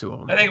one of the two of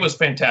them. I think it was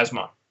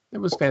Phantasma. It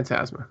was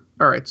Phantasma.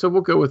 All right, so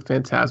we'll go with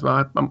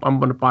Phantasma. I'm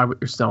going to buy what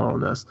you're selling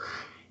on this.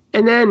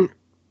 And then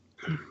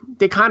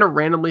they kind of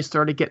randomly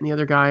started getting the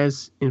other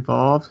guys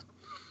involved.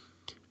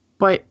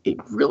 But it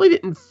really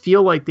didn't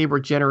feel like they were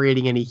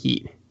generating any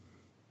heat.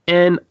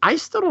 And I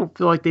still don't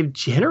feel like they've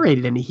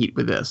generated any heat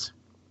with this.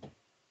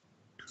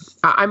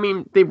 I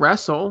mean, they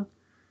wrestle.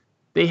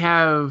 They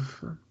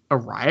have a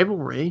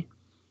rivalry.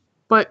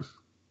 But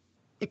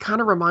it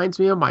kind of reminds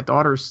me of my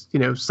daughter's,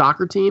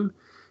 soccer team.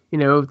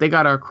 They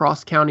got a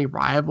cross-county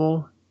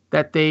rival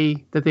that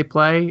they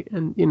play.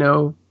 And,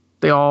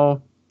 they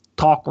all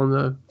talk on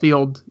the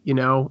field,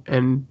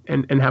 and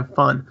have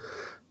fun.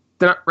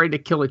 They're not ready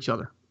to kill each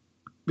other.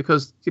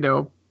 Because,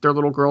 they're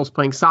little girls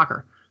playing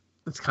soccer.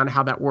 That's kind of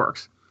how that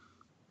works.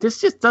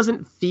 This just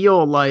doesn't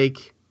feel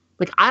like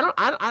I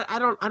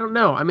don't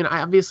know. I mean,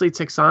 obviously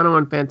Texano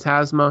and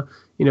Phantasma,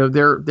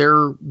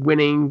 they're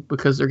winning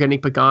because they're getting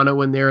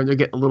Pagano in there and they're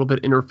getting a little bit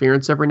of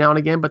interference every now and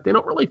again, but they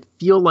don't really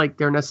feel like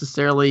they're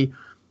necessarily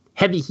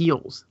heavy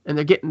heels and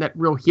they're getting that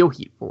real heel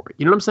heat for it.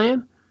 You know what I'm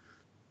saying?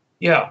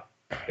 Yeah.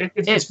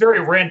 It's very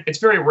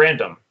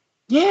random.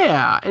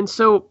 Yeah. And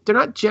so they're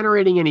not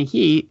generating any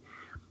heat.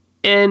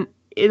 And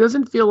it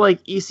doesn't feel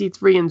like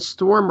EC3 and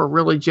Storm are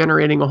really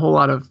generating a whole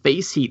lot of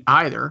face heat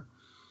either.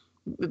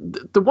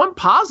 The one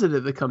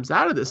positive that comes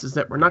out of this is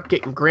that we're not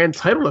getting grand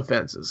title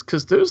defenses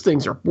because those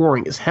things are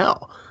boring as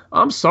hell.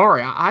 I'm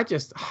sorry. I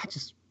just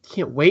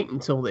can't wait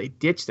until they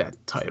ditch that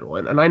title.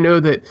 And I know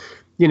that,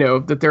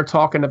 that they're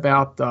talking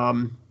about,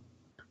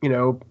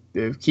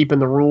 keeping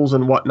the rules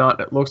and whatnot.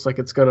 It looks like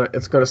it's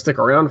gonna stick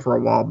around for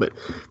a while. But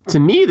to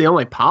me, the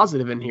only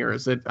positive in here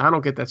is that I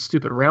don't get that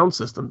stupid round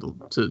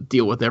system to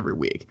deal with every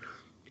week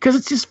because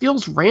it just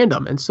feels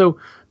random. And so,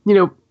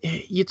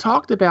 you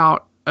talked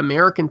about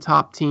American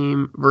Top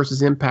Team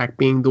versus Impact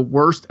being the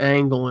worst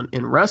angle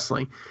in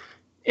wrestling.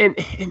 And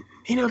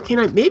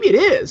maybe it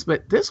is,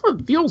 but this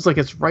one feels like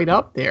it's right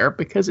up there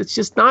because it's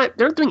just not,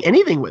 they're not doing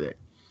anything with it.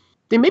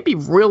 They may be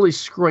really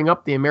screwing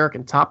up the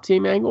American Top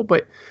Team angle,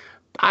 but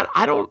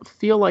I don't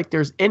feel like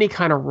there's any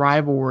kind of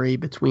rivalry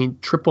between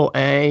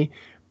AAA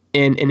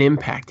and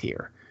Impact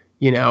here.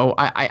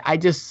 I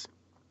just,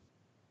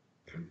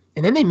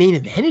 and then they main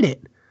evented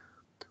it.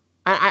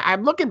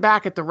 I'm looking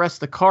back at the rest of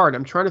the card.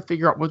 I'm trying to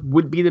figure out what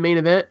would be the main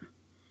event.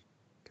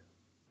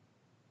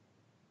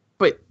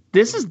 But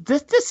this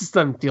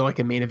doesn't feel like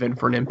a main event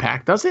for an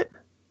Impact, does it?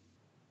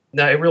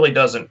 No, it really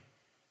doesn't.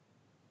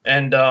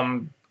 And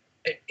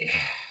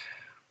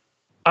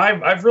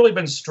I've really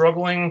been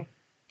struggling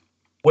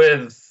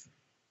with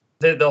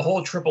the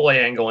whole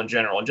AAA angle in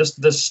general. And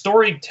just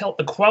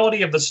the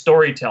quality of the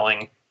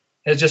storytelling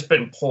has just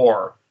been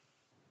poor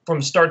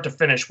from start to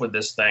finish with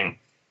this thing.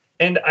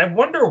 And I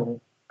wonder,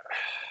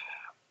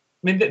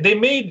 I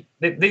mean,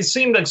 they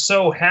seemed like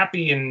so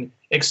happy and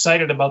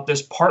excited about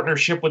this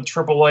partnership with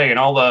AAA and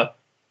all the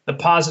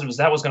positives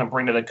that was going to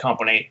bring to the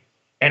company.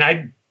 And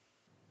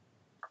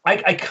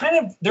I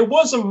kind of, there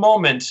was a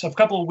moment a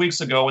couple of weeks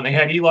ago when they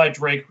had Eli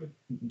Drake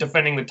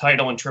defending the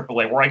title in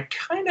AAA where I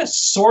kind of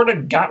sort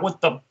of got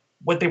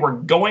what they were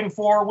going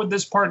for with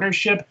this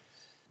partnership,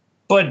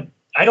 but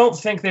I don't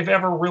think they've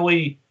ever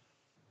really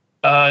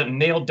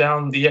nailed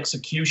down the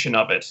execution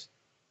of it.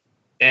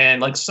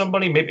 And like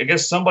somebody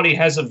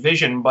has a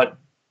vision, but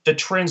the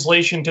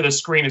translation to the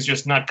screen is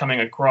just not coming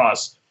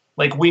across.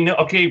 Like, we know,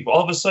 okay,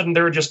 all of a sudden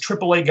there are just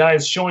AAA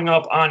guys showing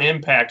up on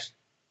Impact,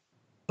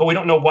 but we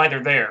don't know why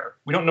they're there.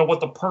 We don't know what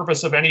the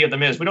purpose of any of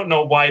them is. We don't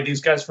know why these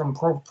guys from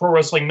Pro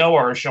Wrestling Noah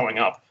are showing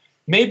up.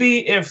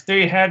 Maybe if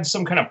they had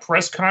some kind of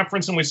press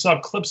conference and we saw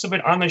clips of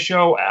it on the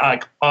show,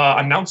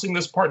 announcing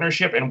this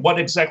partnership and what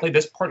exactly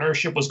this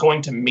partnership was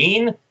going to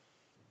mean,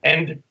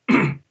 and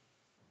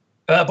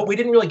but we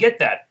didn't really get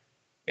that.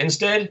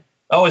 Instead,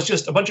 it's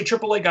just a bunch of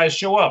AAA guys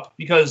show up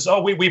because,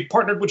 we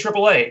partnered with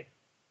AAA.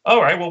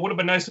 All right, well, it would have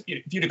been nice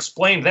if you'd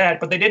explained that,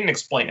 but they didn't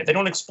explain it. They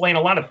don't explain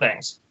a lot of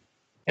things.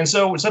 And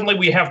so suddenly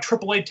we have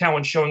AAA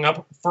talent showing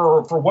up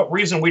for what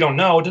reason we don't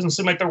know. It doesn't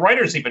seem like the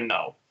writers even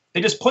know.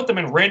 They just put them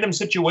in random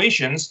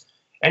situations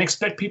and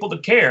expect people to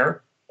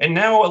care. And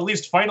now, at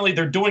least finally,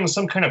 they're doing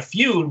some kind of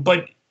feud.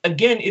 But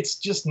again, it's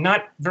just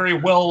not very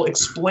well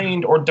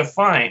explained or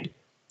defined.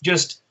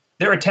 Just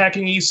they're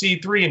attacking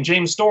EC3 and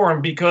James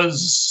Storm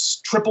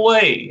because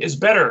AAA is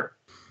better.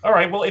 All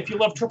right, well, if you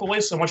love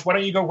AAA so much, why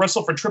don't you go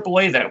wrestle for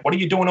AAA then? What are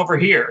you doing over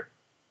here?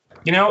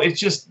 It's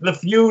just the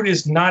feud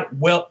is not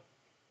well.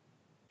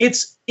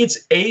 It's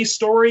a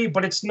story,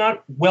 but it's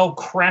not well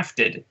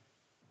crafted,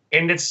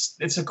 and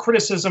it's a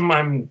criticism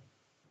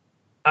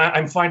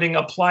I'm finding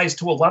applies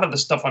to a lot of the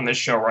stuff on this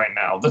show right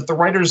now. That the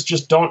writers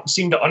just don't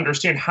seem to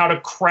understand how to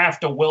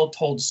craft a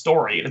well-told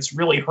story, and it's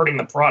really hurting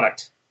the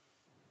product.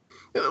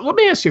 Let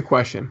me ask you a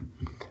question.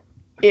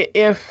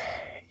 If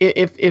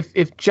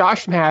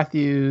Josh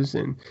Matthews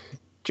and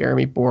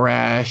Jeremy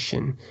Borash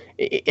and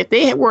if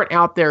they weren't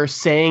out there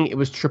saying it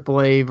was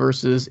AAA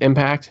versus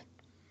Impact,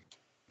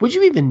 would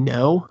you even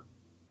know?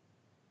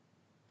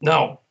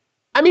 No.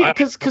 I mean,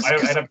 because I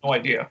have no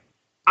idea.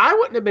 I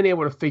wouldn't have been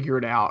able to figure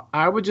it out.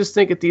 I would just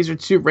think that these are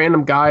two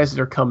random guys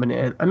that are coming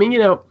in. I mean,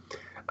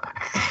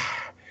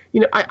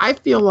 I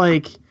feel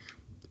like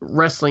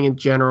wrestling in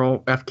general,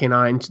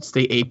 FK9 should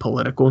stay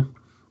apolitical.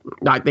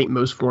 I think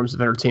most forms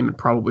of entertainment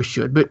probably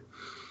should, but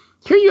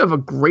here you have a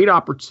great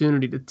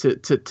opportunity to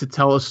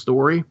tell a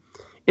story.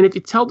 And if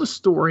you tell the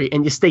story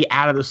and you stay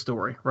out of the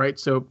story, right?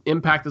 So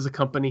Impact as a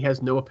company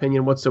has no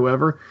opinion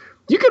whatsoever.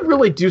 You could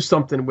really do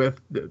something with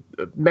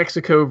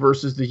Mexico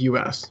versus the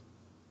U.S.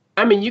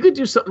 I mean, you could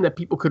do something that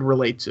people could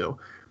relate to.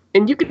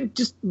 And you could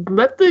just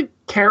let the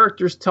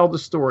characters tell the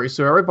story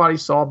so everybody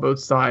saw both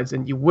sides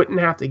and you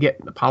wouldn't have to get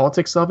in the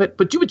politics of it,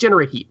 but you would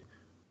generate heat,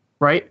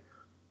 right?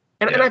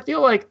 And I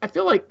feel like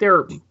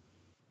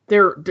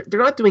they're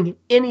not doing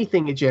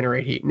anything to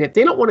generate heat. And if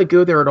they don't want to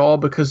go there at all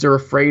because they're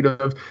afraid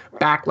of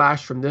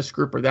backlash from this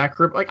group or that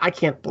group, like, I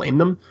can't blame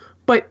them.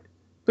 But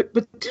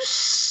do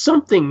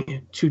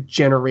something to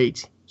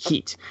generate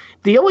heat.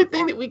 The only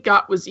thing that we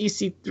got was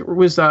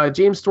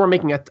James Storm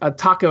making a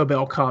Taco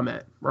Bell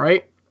comment,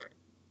 right?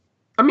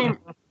 I mean,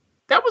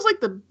 that was like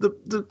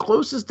the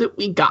closest that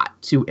we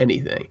got to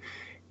anything.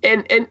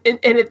 And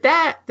at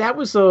that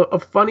was a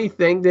funny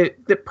thing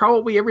that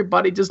probably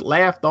everybody just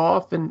laughed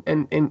off and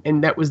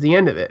that was the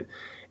end of it.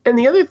 And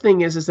the other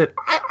thing is that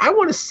I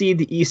want to see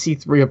the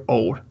EC3 of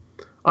old.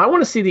 I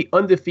want to see the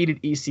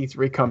undefeated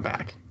EC3 come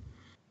back.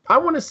 I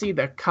want to see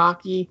the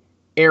cocky,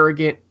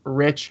 arrogant,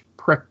 rich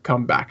prick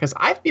come back because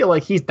I feel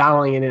like he's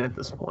dialing it in at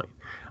this point.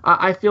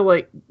 I feel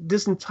like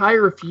this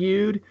entire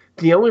feud,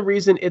 the only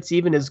reason it's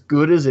even as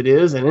good as it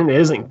is, and it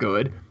isn't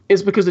good,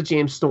 is because of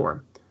James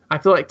Storm. I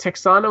feel like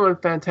Texano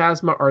and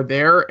Phantasma are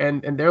there,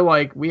 and they're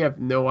like, we have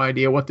no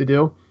idea what to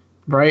do,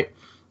 right?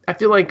 I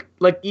feel like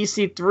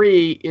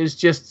EC3 is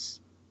just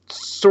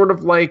sort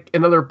of like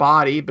another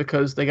body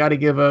because they got to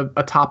give a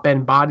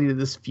top-end body to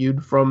this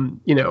feud from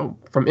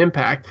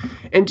Impact.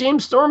 And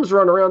James Storm's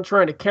running around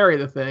trying to carry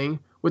the thing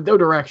with no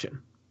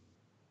direction.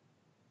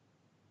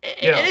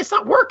 Yeah. And it's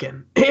not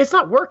working. It's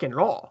not working at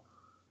all.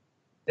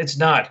 It's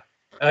not.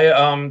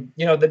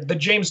 The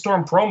James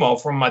Storm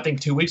promo from, I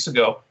think, 2 weeks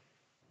ago,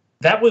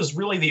 that was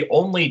really the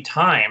only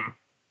time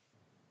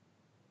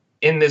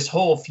in this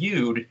whole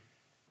feud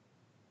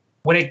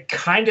when it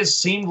kind of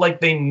seemed like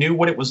they knew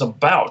what it was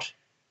about.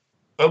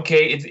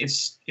 Okay,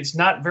 it's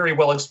not very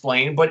well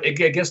explained, but I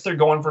guess they're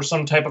going for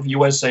some type of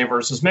USA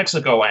versus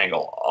Mexico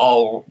angle.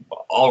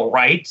 All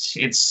right,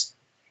 there's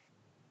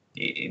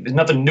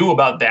nothing new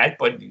about that,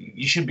 but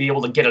you should be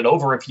able to get it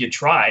over if you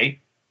try,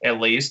 at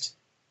least.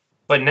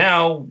 But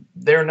now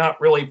they're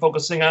not really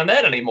focusing on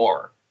that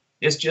anymore.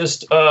 It's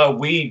just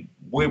we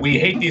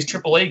hate these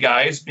AAA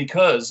guys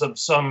because of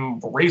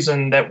some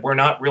reason that we're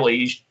not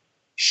really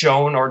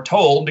shown or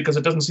told, because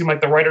it doesn't seem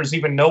like the writers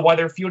even know why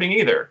they're feuding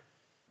either.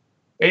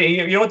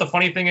 You know what the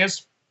funny thing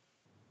is?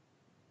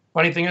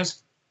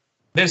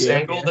 This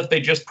angle that they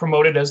just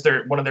promoted as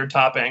one of their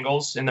top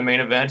angles in the main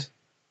event,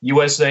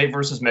 USA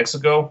versus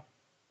Mexico.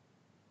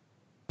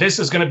 This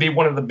is going to be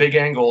one of the big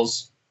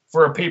angles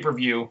for a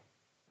pay-per-view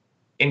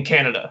in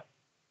Canada.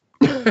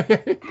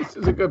 This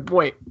is a good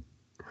point.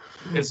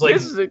 It's like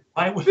this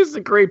is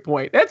a great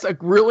point. That's a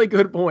really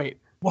good point.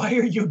 Why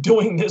are you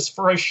doing this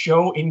for a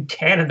show in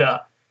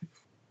Canada?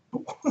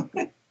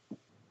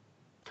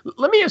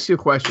 Let me ask you a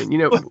question.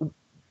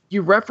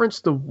 You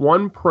referenced the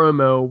one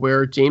promo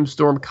where James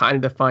Storm kind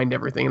of defined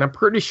everything, and I'm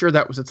pretty sure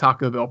that was a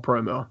Taco Bell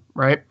promo,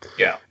 right?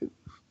 Yeah.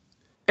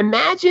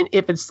 Imagine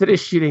if instead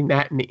of shooting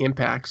that in the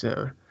Impact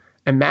Zone,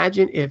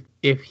 imagine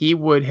if he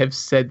would have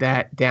said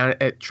that down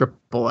at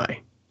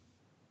AAA.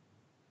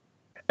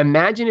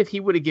 Imagine if he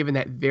would have given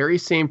that very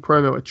same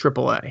promo at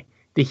AAA,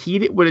 the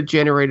heat it would have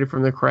generated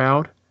from the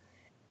crowd,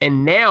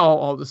 and now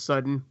all of a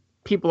sudden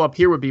people up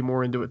here would be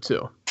more into it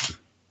too.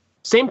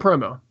 Same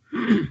promo,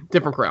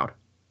 different crowd.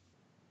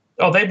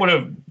 Oh, they would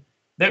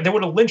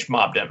have lynch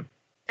mobbed him.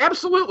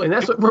 Absolutely, and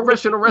that's what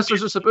professional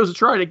wrestlers are supposed to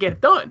try to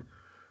get done.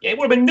 Yeah, it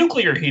would have been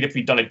nuclear heat if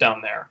he'd done it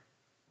down there.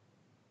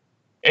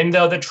 And the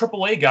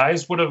AAA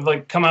guys would have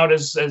come out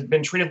as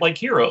been treated like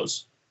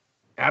heroes.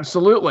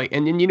 Absolutely.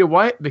 And then you know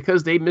what?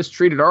 Because they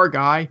mistreated our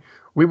guy,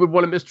 we would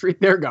want to mistreat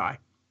their guy.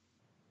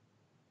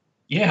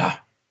 Yeah.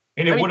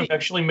 And it would have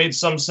actually made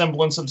some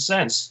semblance of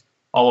sense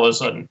all of a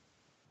sudden.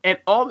 And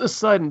all of a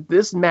sudden,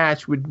 this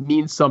match would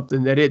mean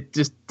something that it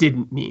just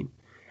didn't mean.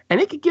 And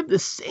it could give the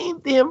same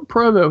damn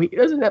promo. He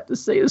doesn't have to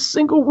say a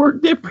single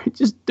word different.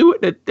 Just do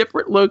it in a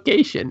different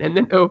location. And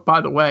then, oh, by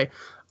the way,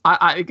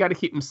 I got to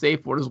keep him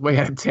safe on his way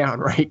out of town,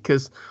 right?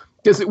 Because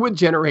it would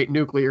generate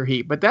nuclear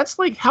heat. But that's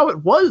like how it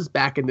was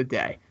back in the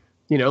day.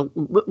 You know,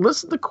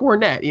 listen to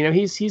Cornette. You know,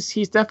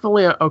 he's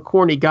definitely a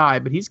corny guy,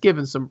 but he's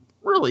given some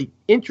really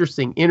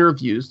interesting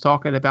interviews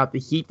talking about the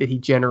heat that he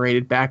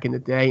generated back in the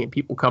day and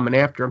people coming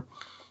after him.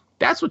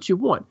 That's what you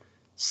want.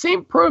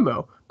 Same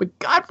promo, but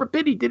God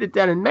forbid he did it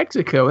down in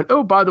Mexico. And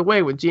oh, by the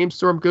way, when James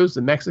Storm goes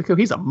to Mexico,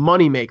 he's a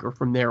moneymaker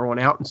from there on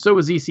out, and so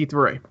is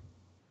EC3.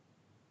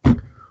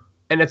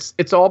 And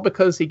it's all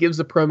because he gives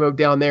the promo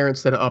down there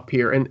instead of up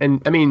here.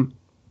 And I mean,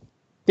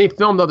 they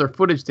filmed other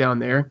footage down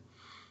there.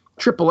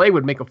 AAA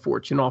would make a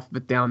fortune off of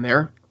it down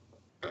there.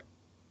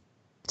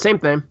 Same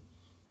thing.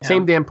 Yeah.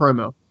 Same damn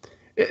promo.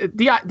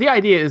 The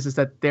idea is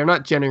that they're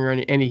not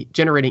generating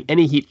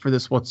any heat for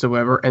this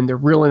whatsoever, and they're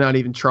really not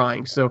even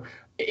trying. So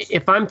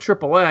if I'm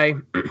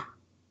AAA,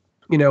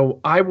 you know,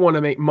 I want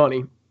to make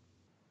money,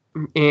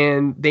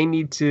 and they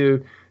need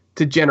to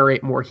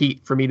generate more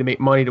heat for me to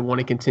make money to want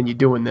to continue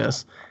doing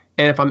this.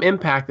 And if I'm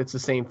Impact, it's the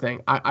same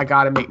thing. I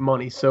got to make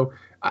money. So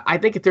I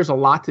think that there's a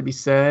lot to be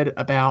said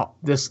about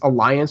this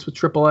alliance with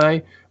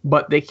AAA,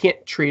 but they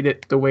can't treat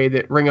it the way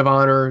that Ring of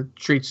Honor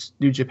treats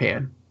New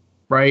Japan,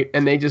 right?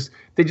 And they just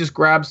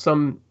grab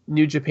some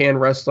New Japan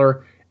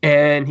wrestler,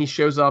 and he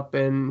shows up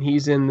and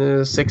he's in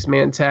the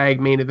 6-man tag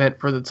main event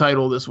for the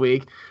title this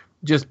week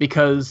just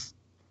because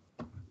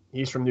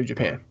he's from New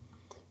Japan.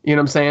 You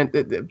know what I'm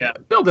saying? Yeah.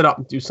 Build it up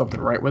and do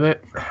something right with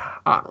it.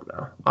 I don't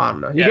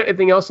know. You got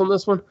anything else on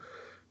this one?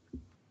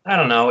 I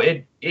don't know.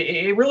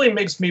 It really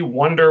makes me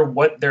wonder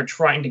what they're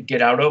trying to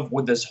get out of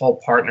with this whole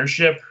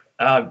partnership.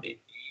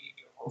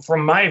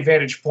 From my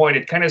vantage point,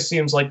 it kind of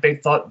seems like they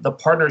thought the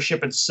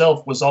partnership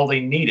itself was all they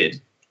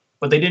needed,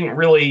 but they didn't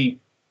really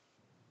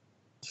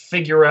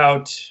figure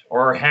out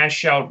or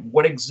hash out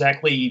what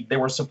exactly they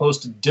were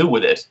supposed to do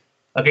with it.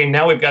 Okay,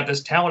 now we've got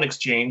this talent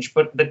exchange,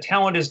 but the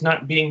talent is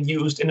not being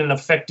used in an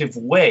effective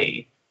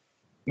way.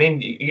 I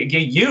mean,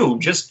 you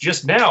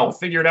just now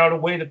figured out a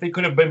way that they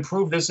could have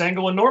improved this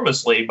angle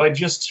enormously by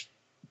just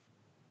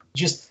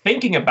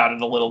thinking about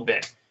it a little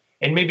bit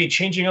and maybe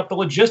changing up the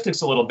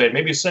logistics a little bit,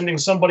 maybe sending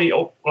somebody,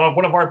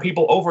 one of our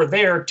people over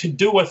there to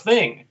do a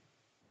thing.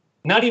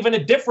 Not even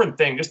a different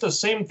thing, just the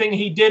same thing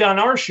he did on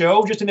our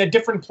show, just in a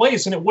different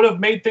place, and it would have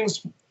made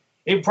things,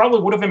 it probably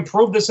would have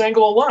improved this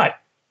angle a lot.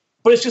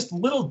 But it's just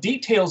little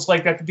details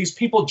like that these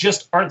people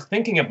just aren't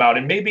thinking about.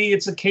 And maybe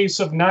it's a case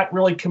of not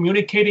really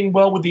communicating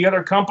well with the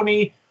other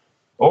company,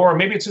 or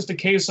maybe it's just a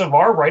case of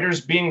our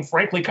writers being,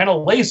 frankly, kind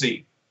of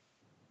lazy.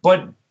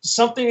 But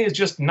something is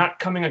just not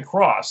coming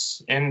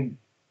across. And,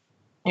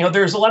 you know,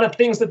 there's a lot of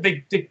things that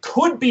they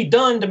could be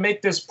done to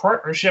make this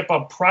partnership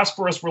a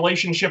prosperous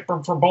relationship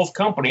for both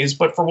companies.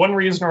 But for one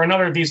reason or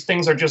another, these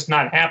things are just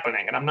not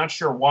happening. And I'm not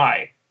sure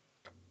why.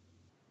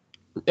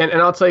 And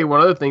I'll tell you one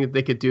other thing that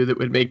they could do that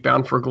would make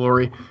Bound for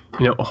Glory,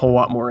 you know, a whole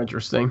lot more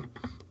interesting.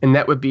 And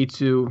that would be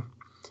to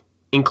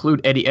include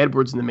Eddie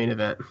Edwards in the main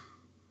event.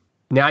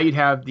 Now you'd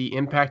have the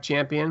Impact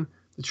champion,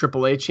 the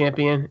AAA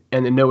champion,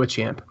 and the Noah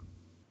champ.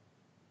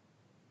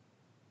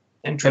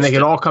 And they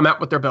could all come out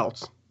with their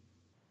belts.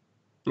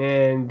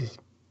 And,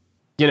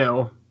 you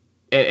know,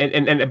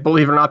 and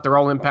believe it or not, they're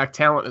all Impact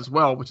talent as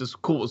well, which is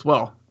cool as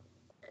well.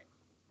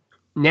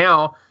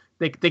 Now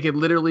they could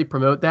literally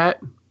promote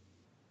that.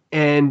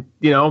 And,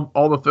 you know,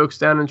 all the folks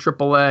down in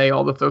AAA,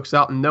 all the folks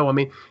out in Noah. I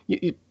mean,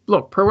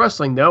 look, Pro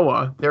Wrestling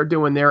Noah, they're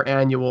doing their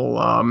annual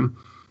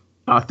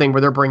thing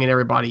where they're bringing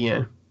everybody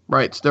in,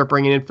 right? So they're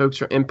bringing in folks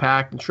from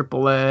Impact and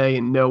AAA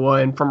and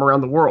Noah and from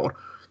around the world.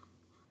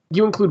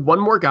 You include one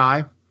more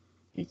guy.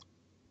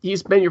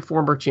 He's been your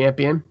former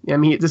champion. I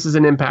mean, this is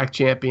an Impact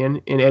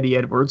champion in Eddie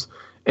Edwards.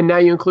 And now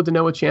you include the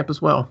Noah champ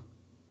as well.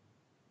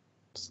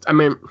 I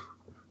mean,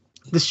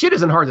 this shit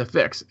isn't hard to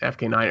fix,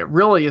 FK9. It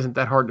really isn't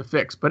that hard to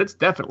fix, but it's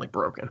definitely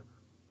broken.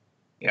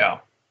 Yeah.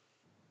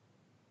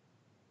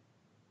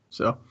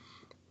 So,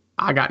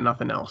 I got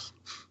nothing else.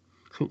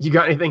 You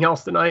got anything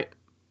else tonight?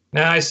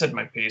 Nah, I said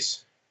my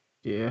piece.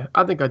 Yeah,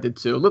 I think I did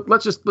too.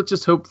 Let's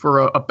just hope for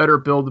a better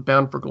build of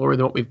Bound for Glory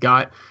than what we've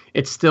got.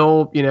 It's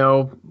still,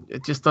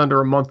 just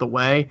under a month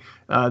away.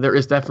 There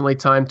is definitely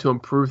time to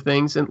improve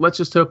things, and let's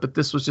just hope that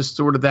this was just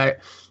sort of that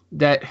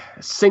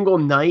single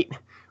night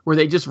where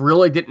they just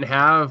really didn't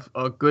have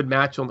a good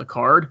match on the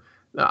card.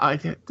 I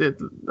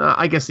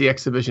guess the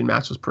exhibition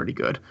match was pretty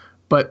good,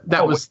 but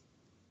that was.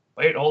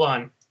 Wait, hold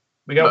on.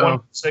 We got one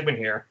segment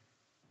here.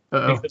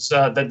 Uh-oh. Because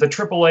the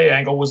AAA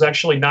angle was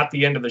actually not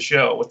the end of the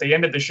show. What they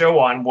ended the show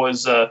on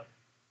was the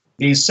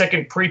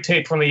second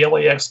pre-tape from the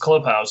LAX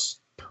clubhouse,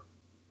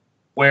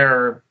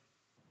 where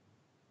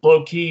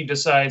Low Key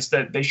decides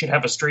that they should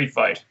have a street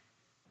fight.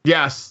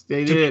 Yes,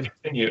 they did.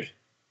 Continued.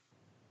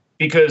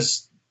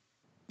 Because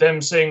them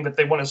saying that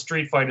they want a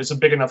street fight is a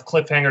big enough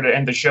cliffhanger to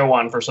end the show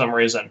on for some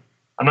reason.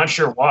 I'm not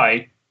sure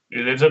why.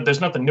 There's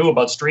nothing new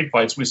about street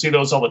fights. We see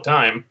those all the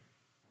time.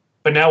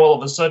 But now all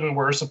of a sudden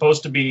we're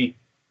supposed to be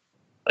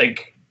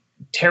like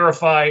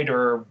terrified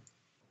or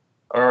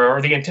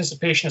the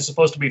anticipation is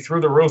supposed to be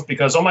through the roof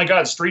because, oh my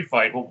God, street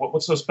fight. Well,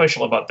 what's so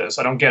special about this?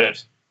 I don't get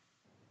it.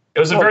 It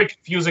was a very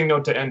confusing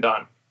note to end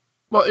on.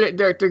 Well,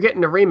 they're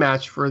getting a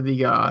rematch for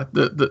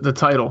the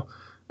title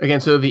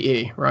against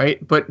OVE,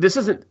 right? But this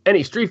isn't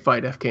any street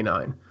fight,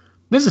 FK9.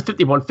 This is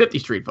 5150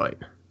 street fight.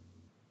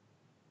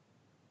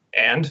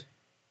 And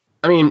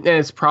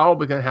it's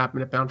probably going to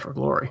happen at Bound for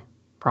Glory.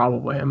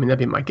 Probably. That'd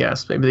be my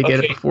guess. Maybe they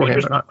get it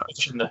beforehand.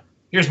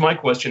 Here's my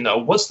question, though.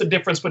 What's the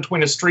difference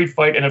between a street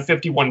fight and a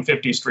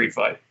 5150 street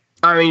fight?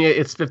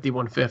 It's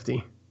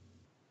 5150.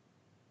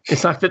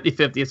 It's not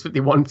 50-50. It's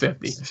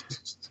 5150.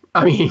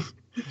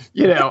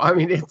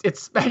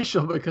 It's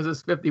special because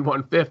it's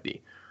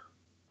 5150.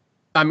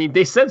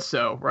 They said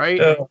so,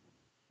 right?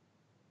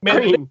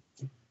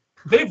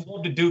 They've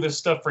loved to do this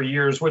stuff for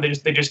years, where they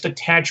just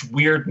attach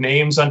weird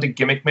names onto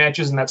gimmick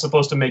matches, and that's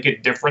supposed to make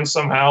it different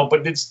somehow.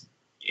 But it's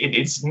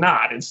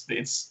not.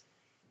 It's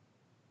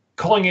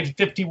calling it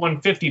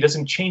 5150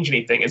 doesn't change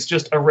anything. It's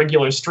just a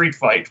regular street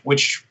fight,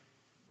 which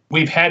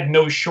we've had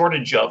no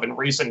shortage of in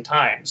recent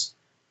times.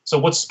 So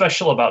what's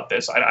special about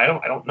this? I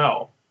don't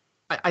know.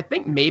 I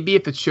think maybe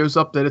if it shows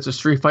up that it's a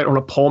street fight on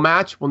a pole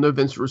match, we'll know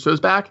Vince Russo's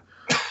back.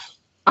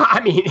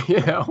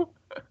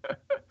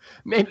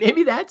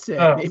 Maybe that's it.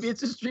 Oh. Maybe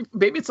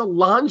it's a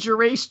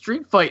lingerie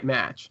street fight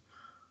match.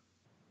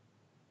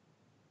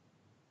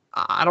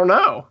 I don't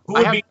know. Who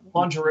would be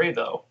lingerie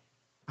though?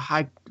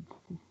 I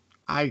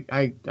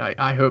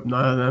hope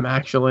none of them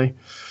actually.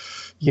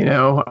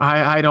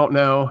 I don't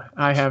know.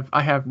 I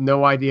have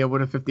no idea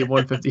what a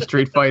 5150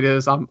 street fight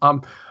is. I'm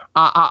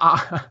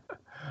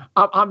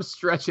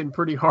stretching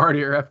pretty hard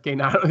here,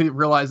 FK9. I don't even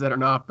realize that or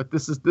not, but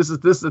this is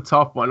a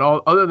tough one.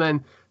 Other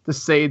than to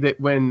say that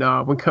when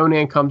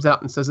Conan comes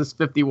out and says it's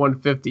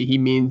 5150, he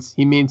means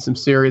some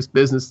serious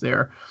business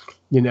there.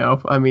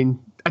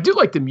 I do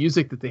like the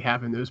music that they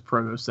have in those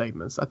promo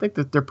segments. I think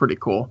that they're pretty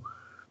cool.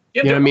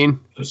 Yeah, you know what I mean?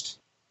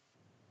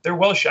 They're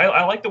well shot.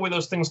 I like the way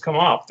those things come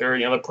off.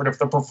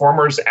 The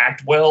performers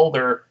act well.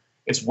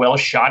 It's well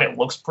shot. It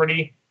looks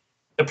pretty.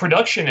 The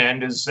production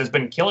end has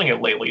been killing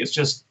it lately. It's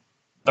just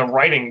the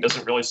writing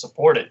doesn't really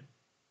support it.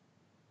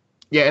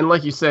 Yeah, and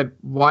like you said,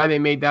 why they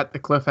made that the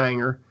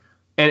cliffhanger,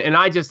 and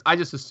I just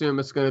assume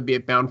it's going to be a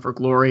Bound for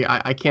Glory.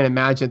 I can't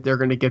imagine they're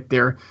going to get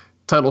their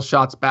title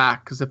shots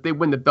back, because if they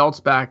win the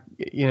belts back,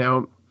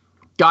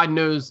 God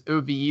knows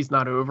OVE's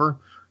not over.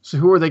 So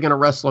who are they going to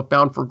wrestle at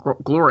Bound for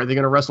Glory? Are they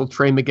going to wrestle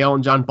Trey Miguel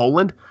and John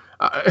Boland?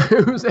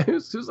 Who's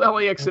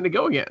LAX going to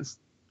go against?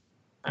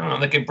 I don't know.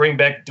 They could bring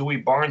back Dewey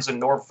Barnes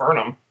and Norv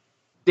Furnham.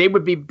 That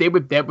would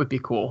be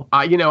cool.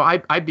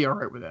 I'd be all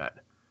right with that.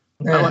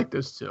 Yeah. I like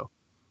those two.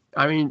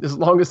 As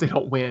long as they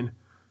don't win,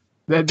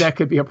 that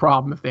could be a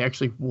problem if they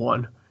actually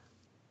won.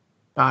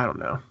 I don't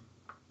know.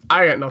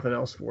 I got nothing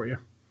else for you.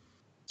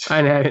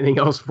 I didn't have anything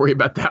else for you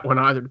about that one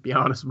either, to be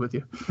honest with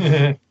you.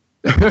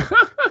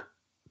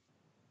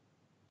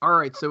 All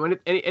right. So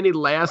any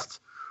last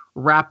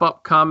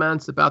wrap-up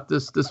comments about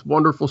this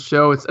wonderful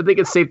show? I think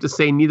it's safe to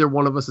say neither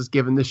one of us has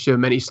given this show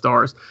many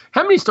stars.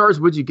 How many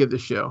stars would you give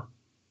this show?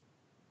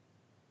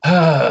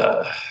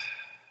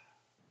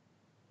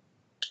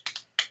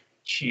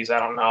 Jeez, I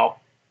don't know.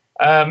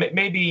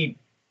 Maybe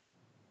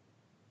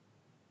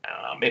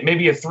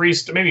maybe 3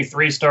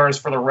 stars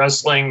for the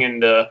wrestling,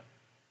 and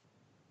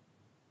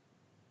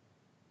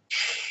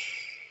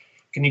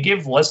can you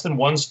give less than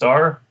 1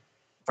 star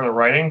for the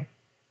writing?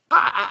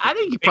 I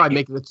think you probably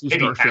make it a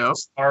 2-star show. Half a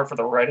star for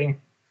the writing.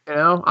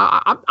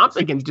 I'm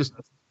thinking just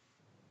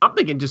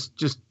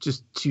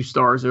 2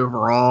 stars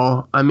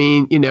overall.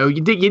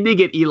 You did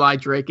get Eli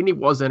Drake, and he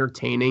was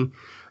entertaining.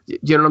 You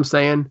know what I'm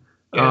saying?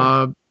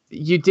 Yeah.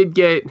 You did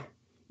get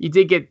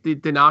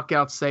the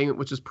knockout segment,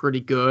 which was pretty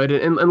good.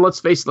 And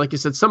let's face it, like you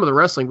said, some of the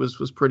wrestling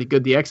was pretty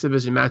good. The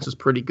exhibition match was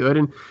pretty good.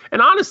 And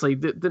honestly,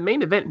 the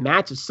main event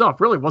match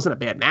itself really wasn't a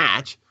bad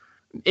match.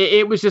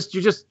 It was just,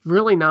 you're just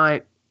really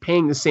not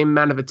paying the same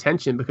amount of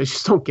attention because you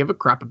just don't give a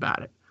crap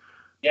about it.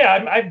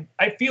 Yeah,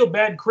 I feel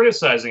bad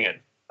criticizing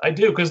it. I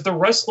do, because the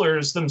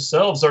wrestlers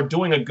themselves are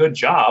doing a good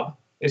job.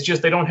 It's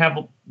just they don't have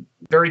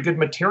very good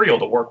material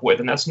to work with,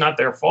 and that's not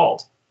their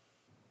fault.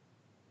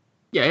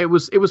 Yeah, it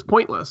was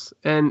pointless.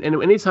 And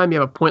anytime you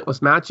have a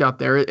pointless match out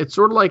there, it's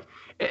sort of like,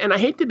 and I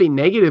hate to be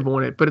negative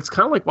on it, but it's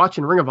kind of like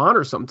watching Ring of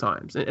Honor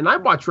sometimes. And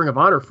I've watched Ring of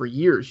Honor for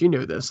years. You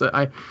know this.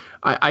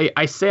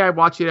 I say I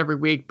watch it every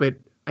week, but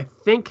I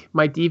think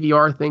my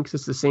DVR thinks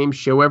it's the same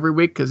show every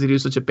week because they do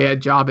such a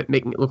bad job at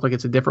making it look like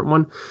it's a different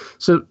one.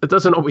 So it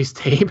doesn't always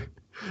tape.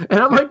 And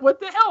I'm like, what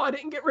the hell? I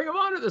didn't get Ring of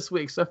Honor this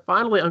week. So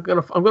finally, I'm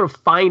gonna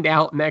find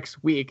out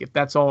next week if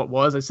that's all it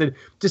was. I said,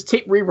 just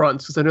tape reruns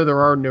because I know there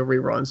are no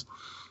reruns.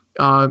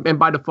 And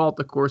by default,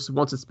 of course,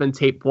 once it's been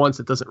taped once,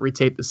 it doesn't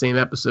retape the same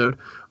episode.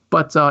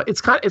 But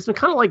it's been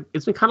kind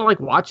of like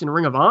watching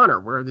Ring of Honor,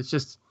 where it's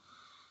just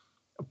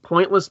a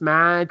pointless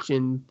match,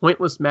 and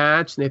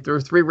they throw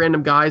 3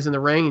 random guys in the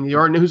ring, and you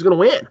already know who's going to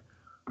win.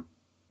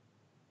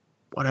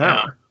 Whatever.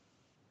 Yeah.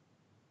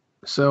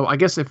 So I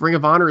guess if Ring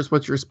of Honor is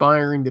what you're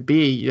aspiring to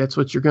be, that's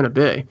what you're going to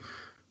be.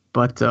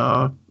 But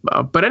at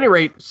any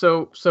rate,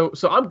 so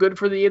I'm good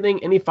for the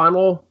evening. Any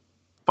final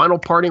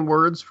parting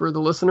words for the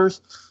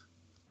listeners?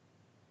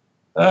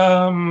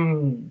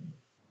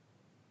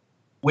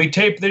 We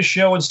taped this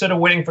show instead of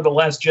waiting for the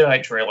Last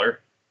Jedi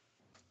trailer.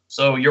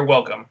 So you're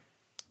welcome.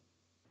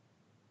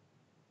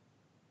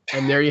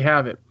 And there you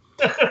have it.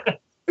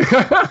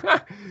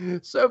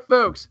 So,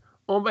 folks,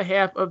 on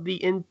behalf of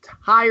the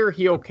entire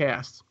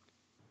HeelCast,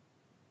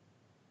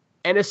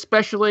 and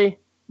especially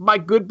my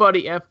good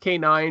buddy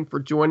FK9 for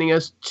joining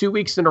us 2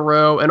 weeks in a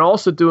row, and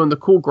also doing the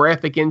cool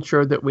graphic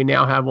intro that we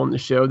now have on the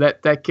show,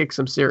 that kicks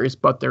some serious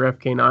butt there,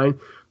 FK9.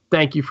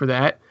 Thank you for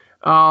that.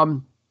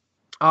 And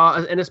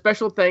a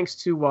special thanks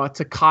to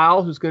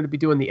Kyle, who's going to be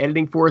doing the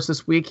editing for us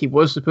this week. He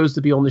was supposed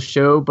to be on the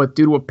show, but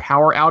due to a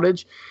power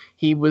outage,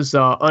 he was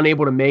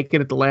unable to make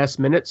it at the last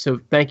minute. So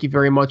thank you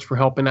very much for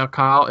helping out,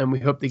 Kyle, and we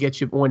hope to get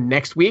you on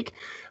next week.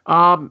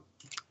 I'm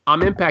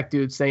Impact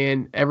Dude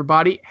saying,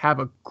 everybody, have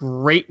a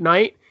great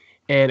night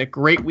and a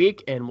great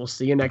week, and we'll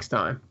see you next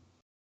time.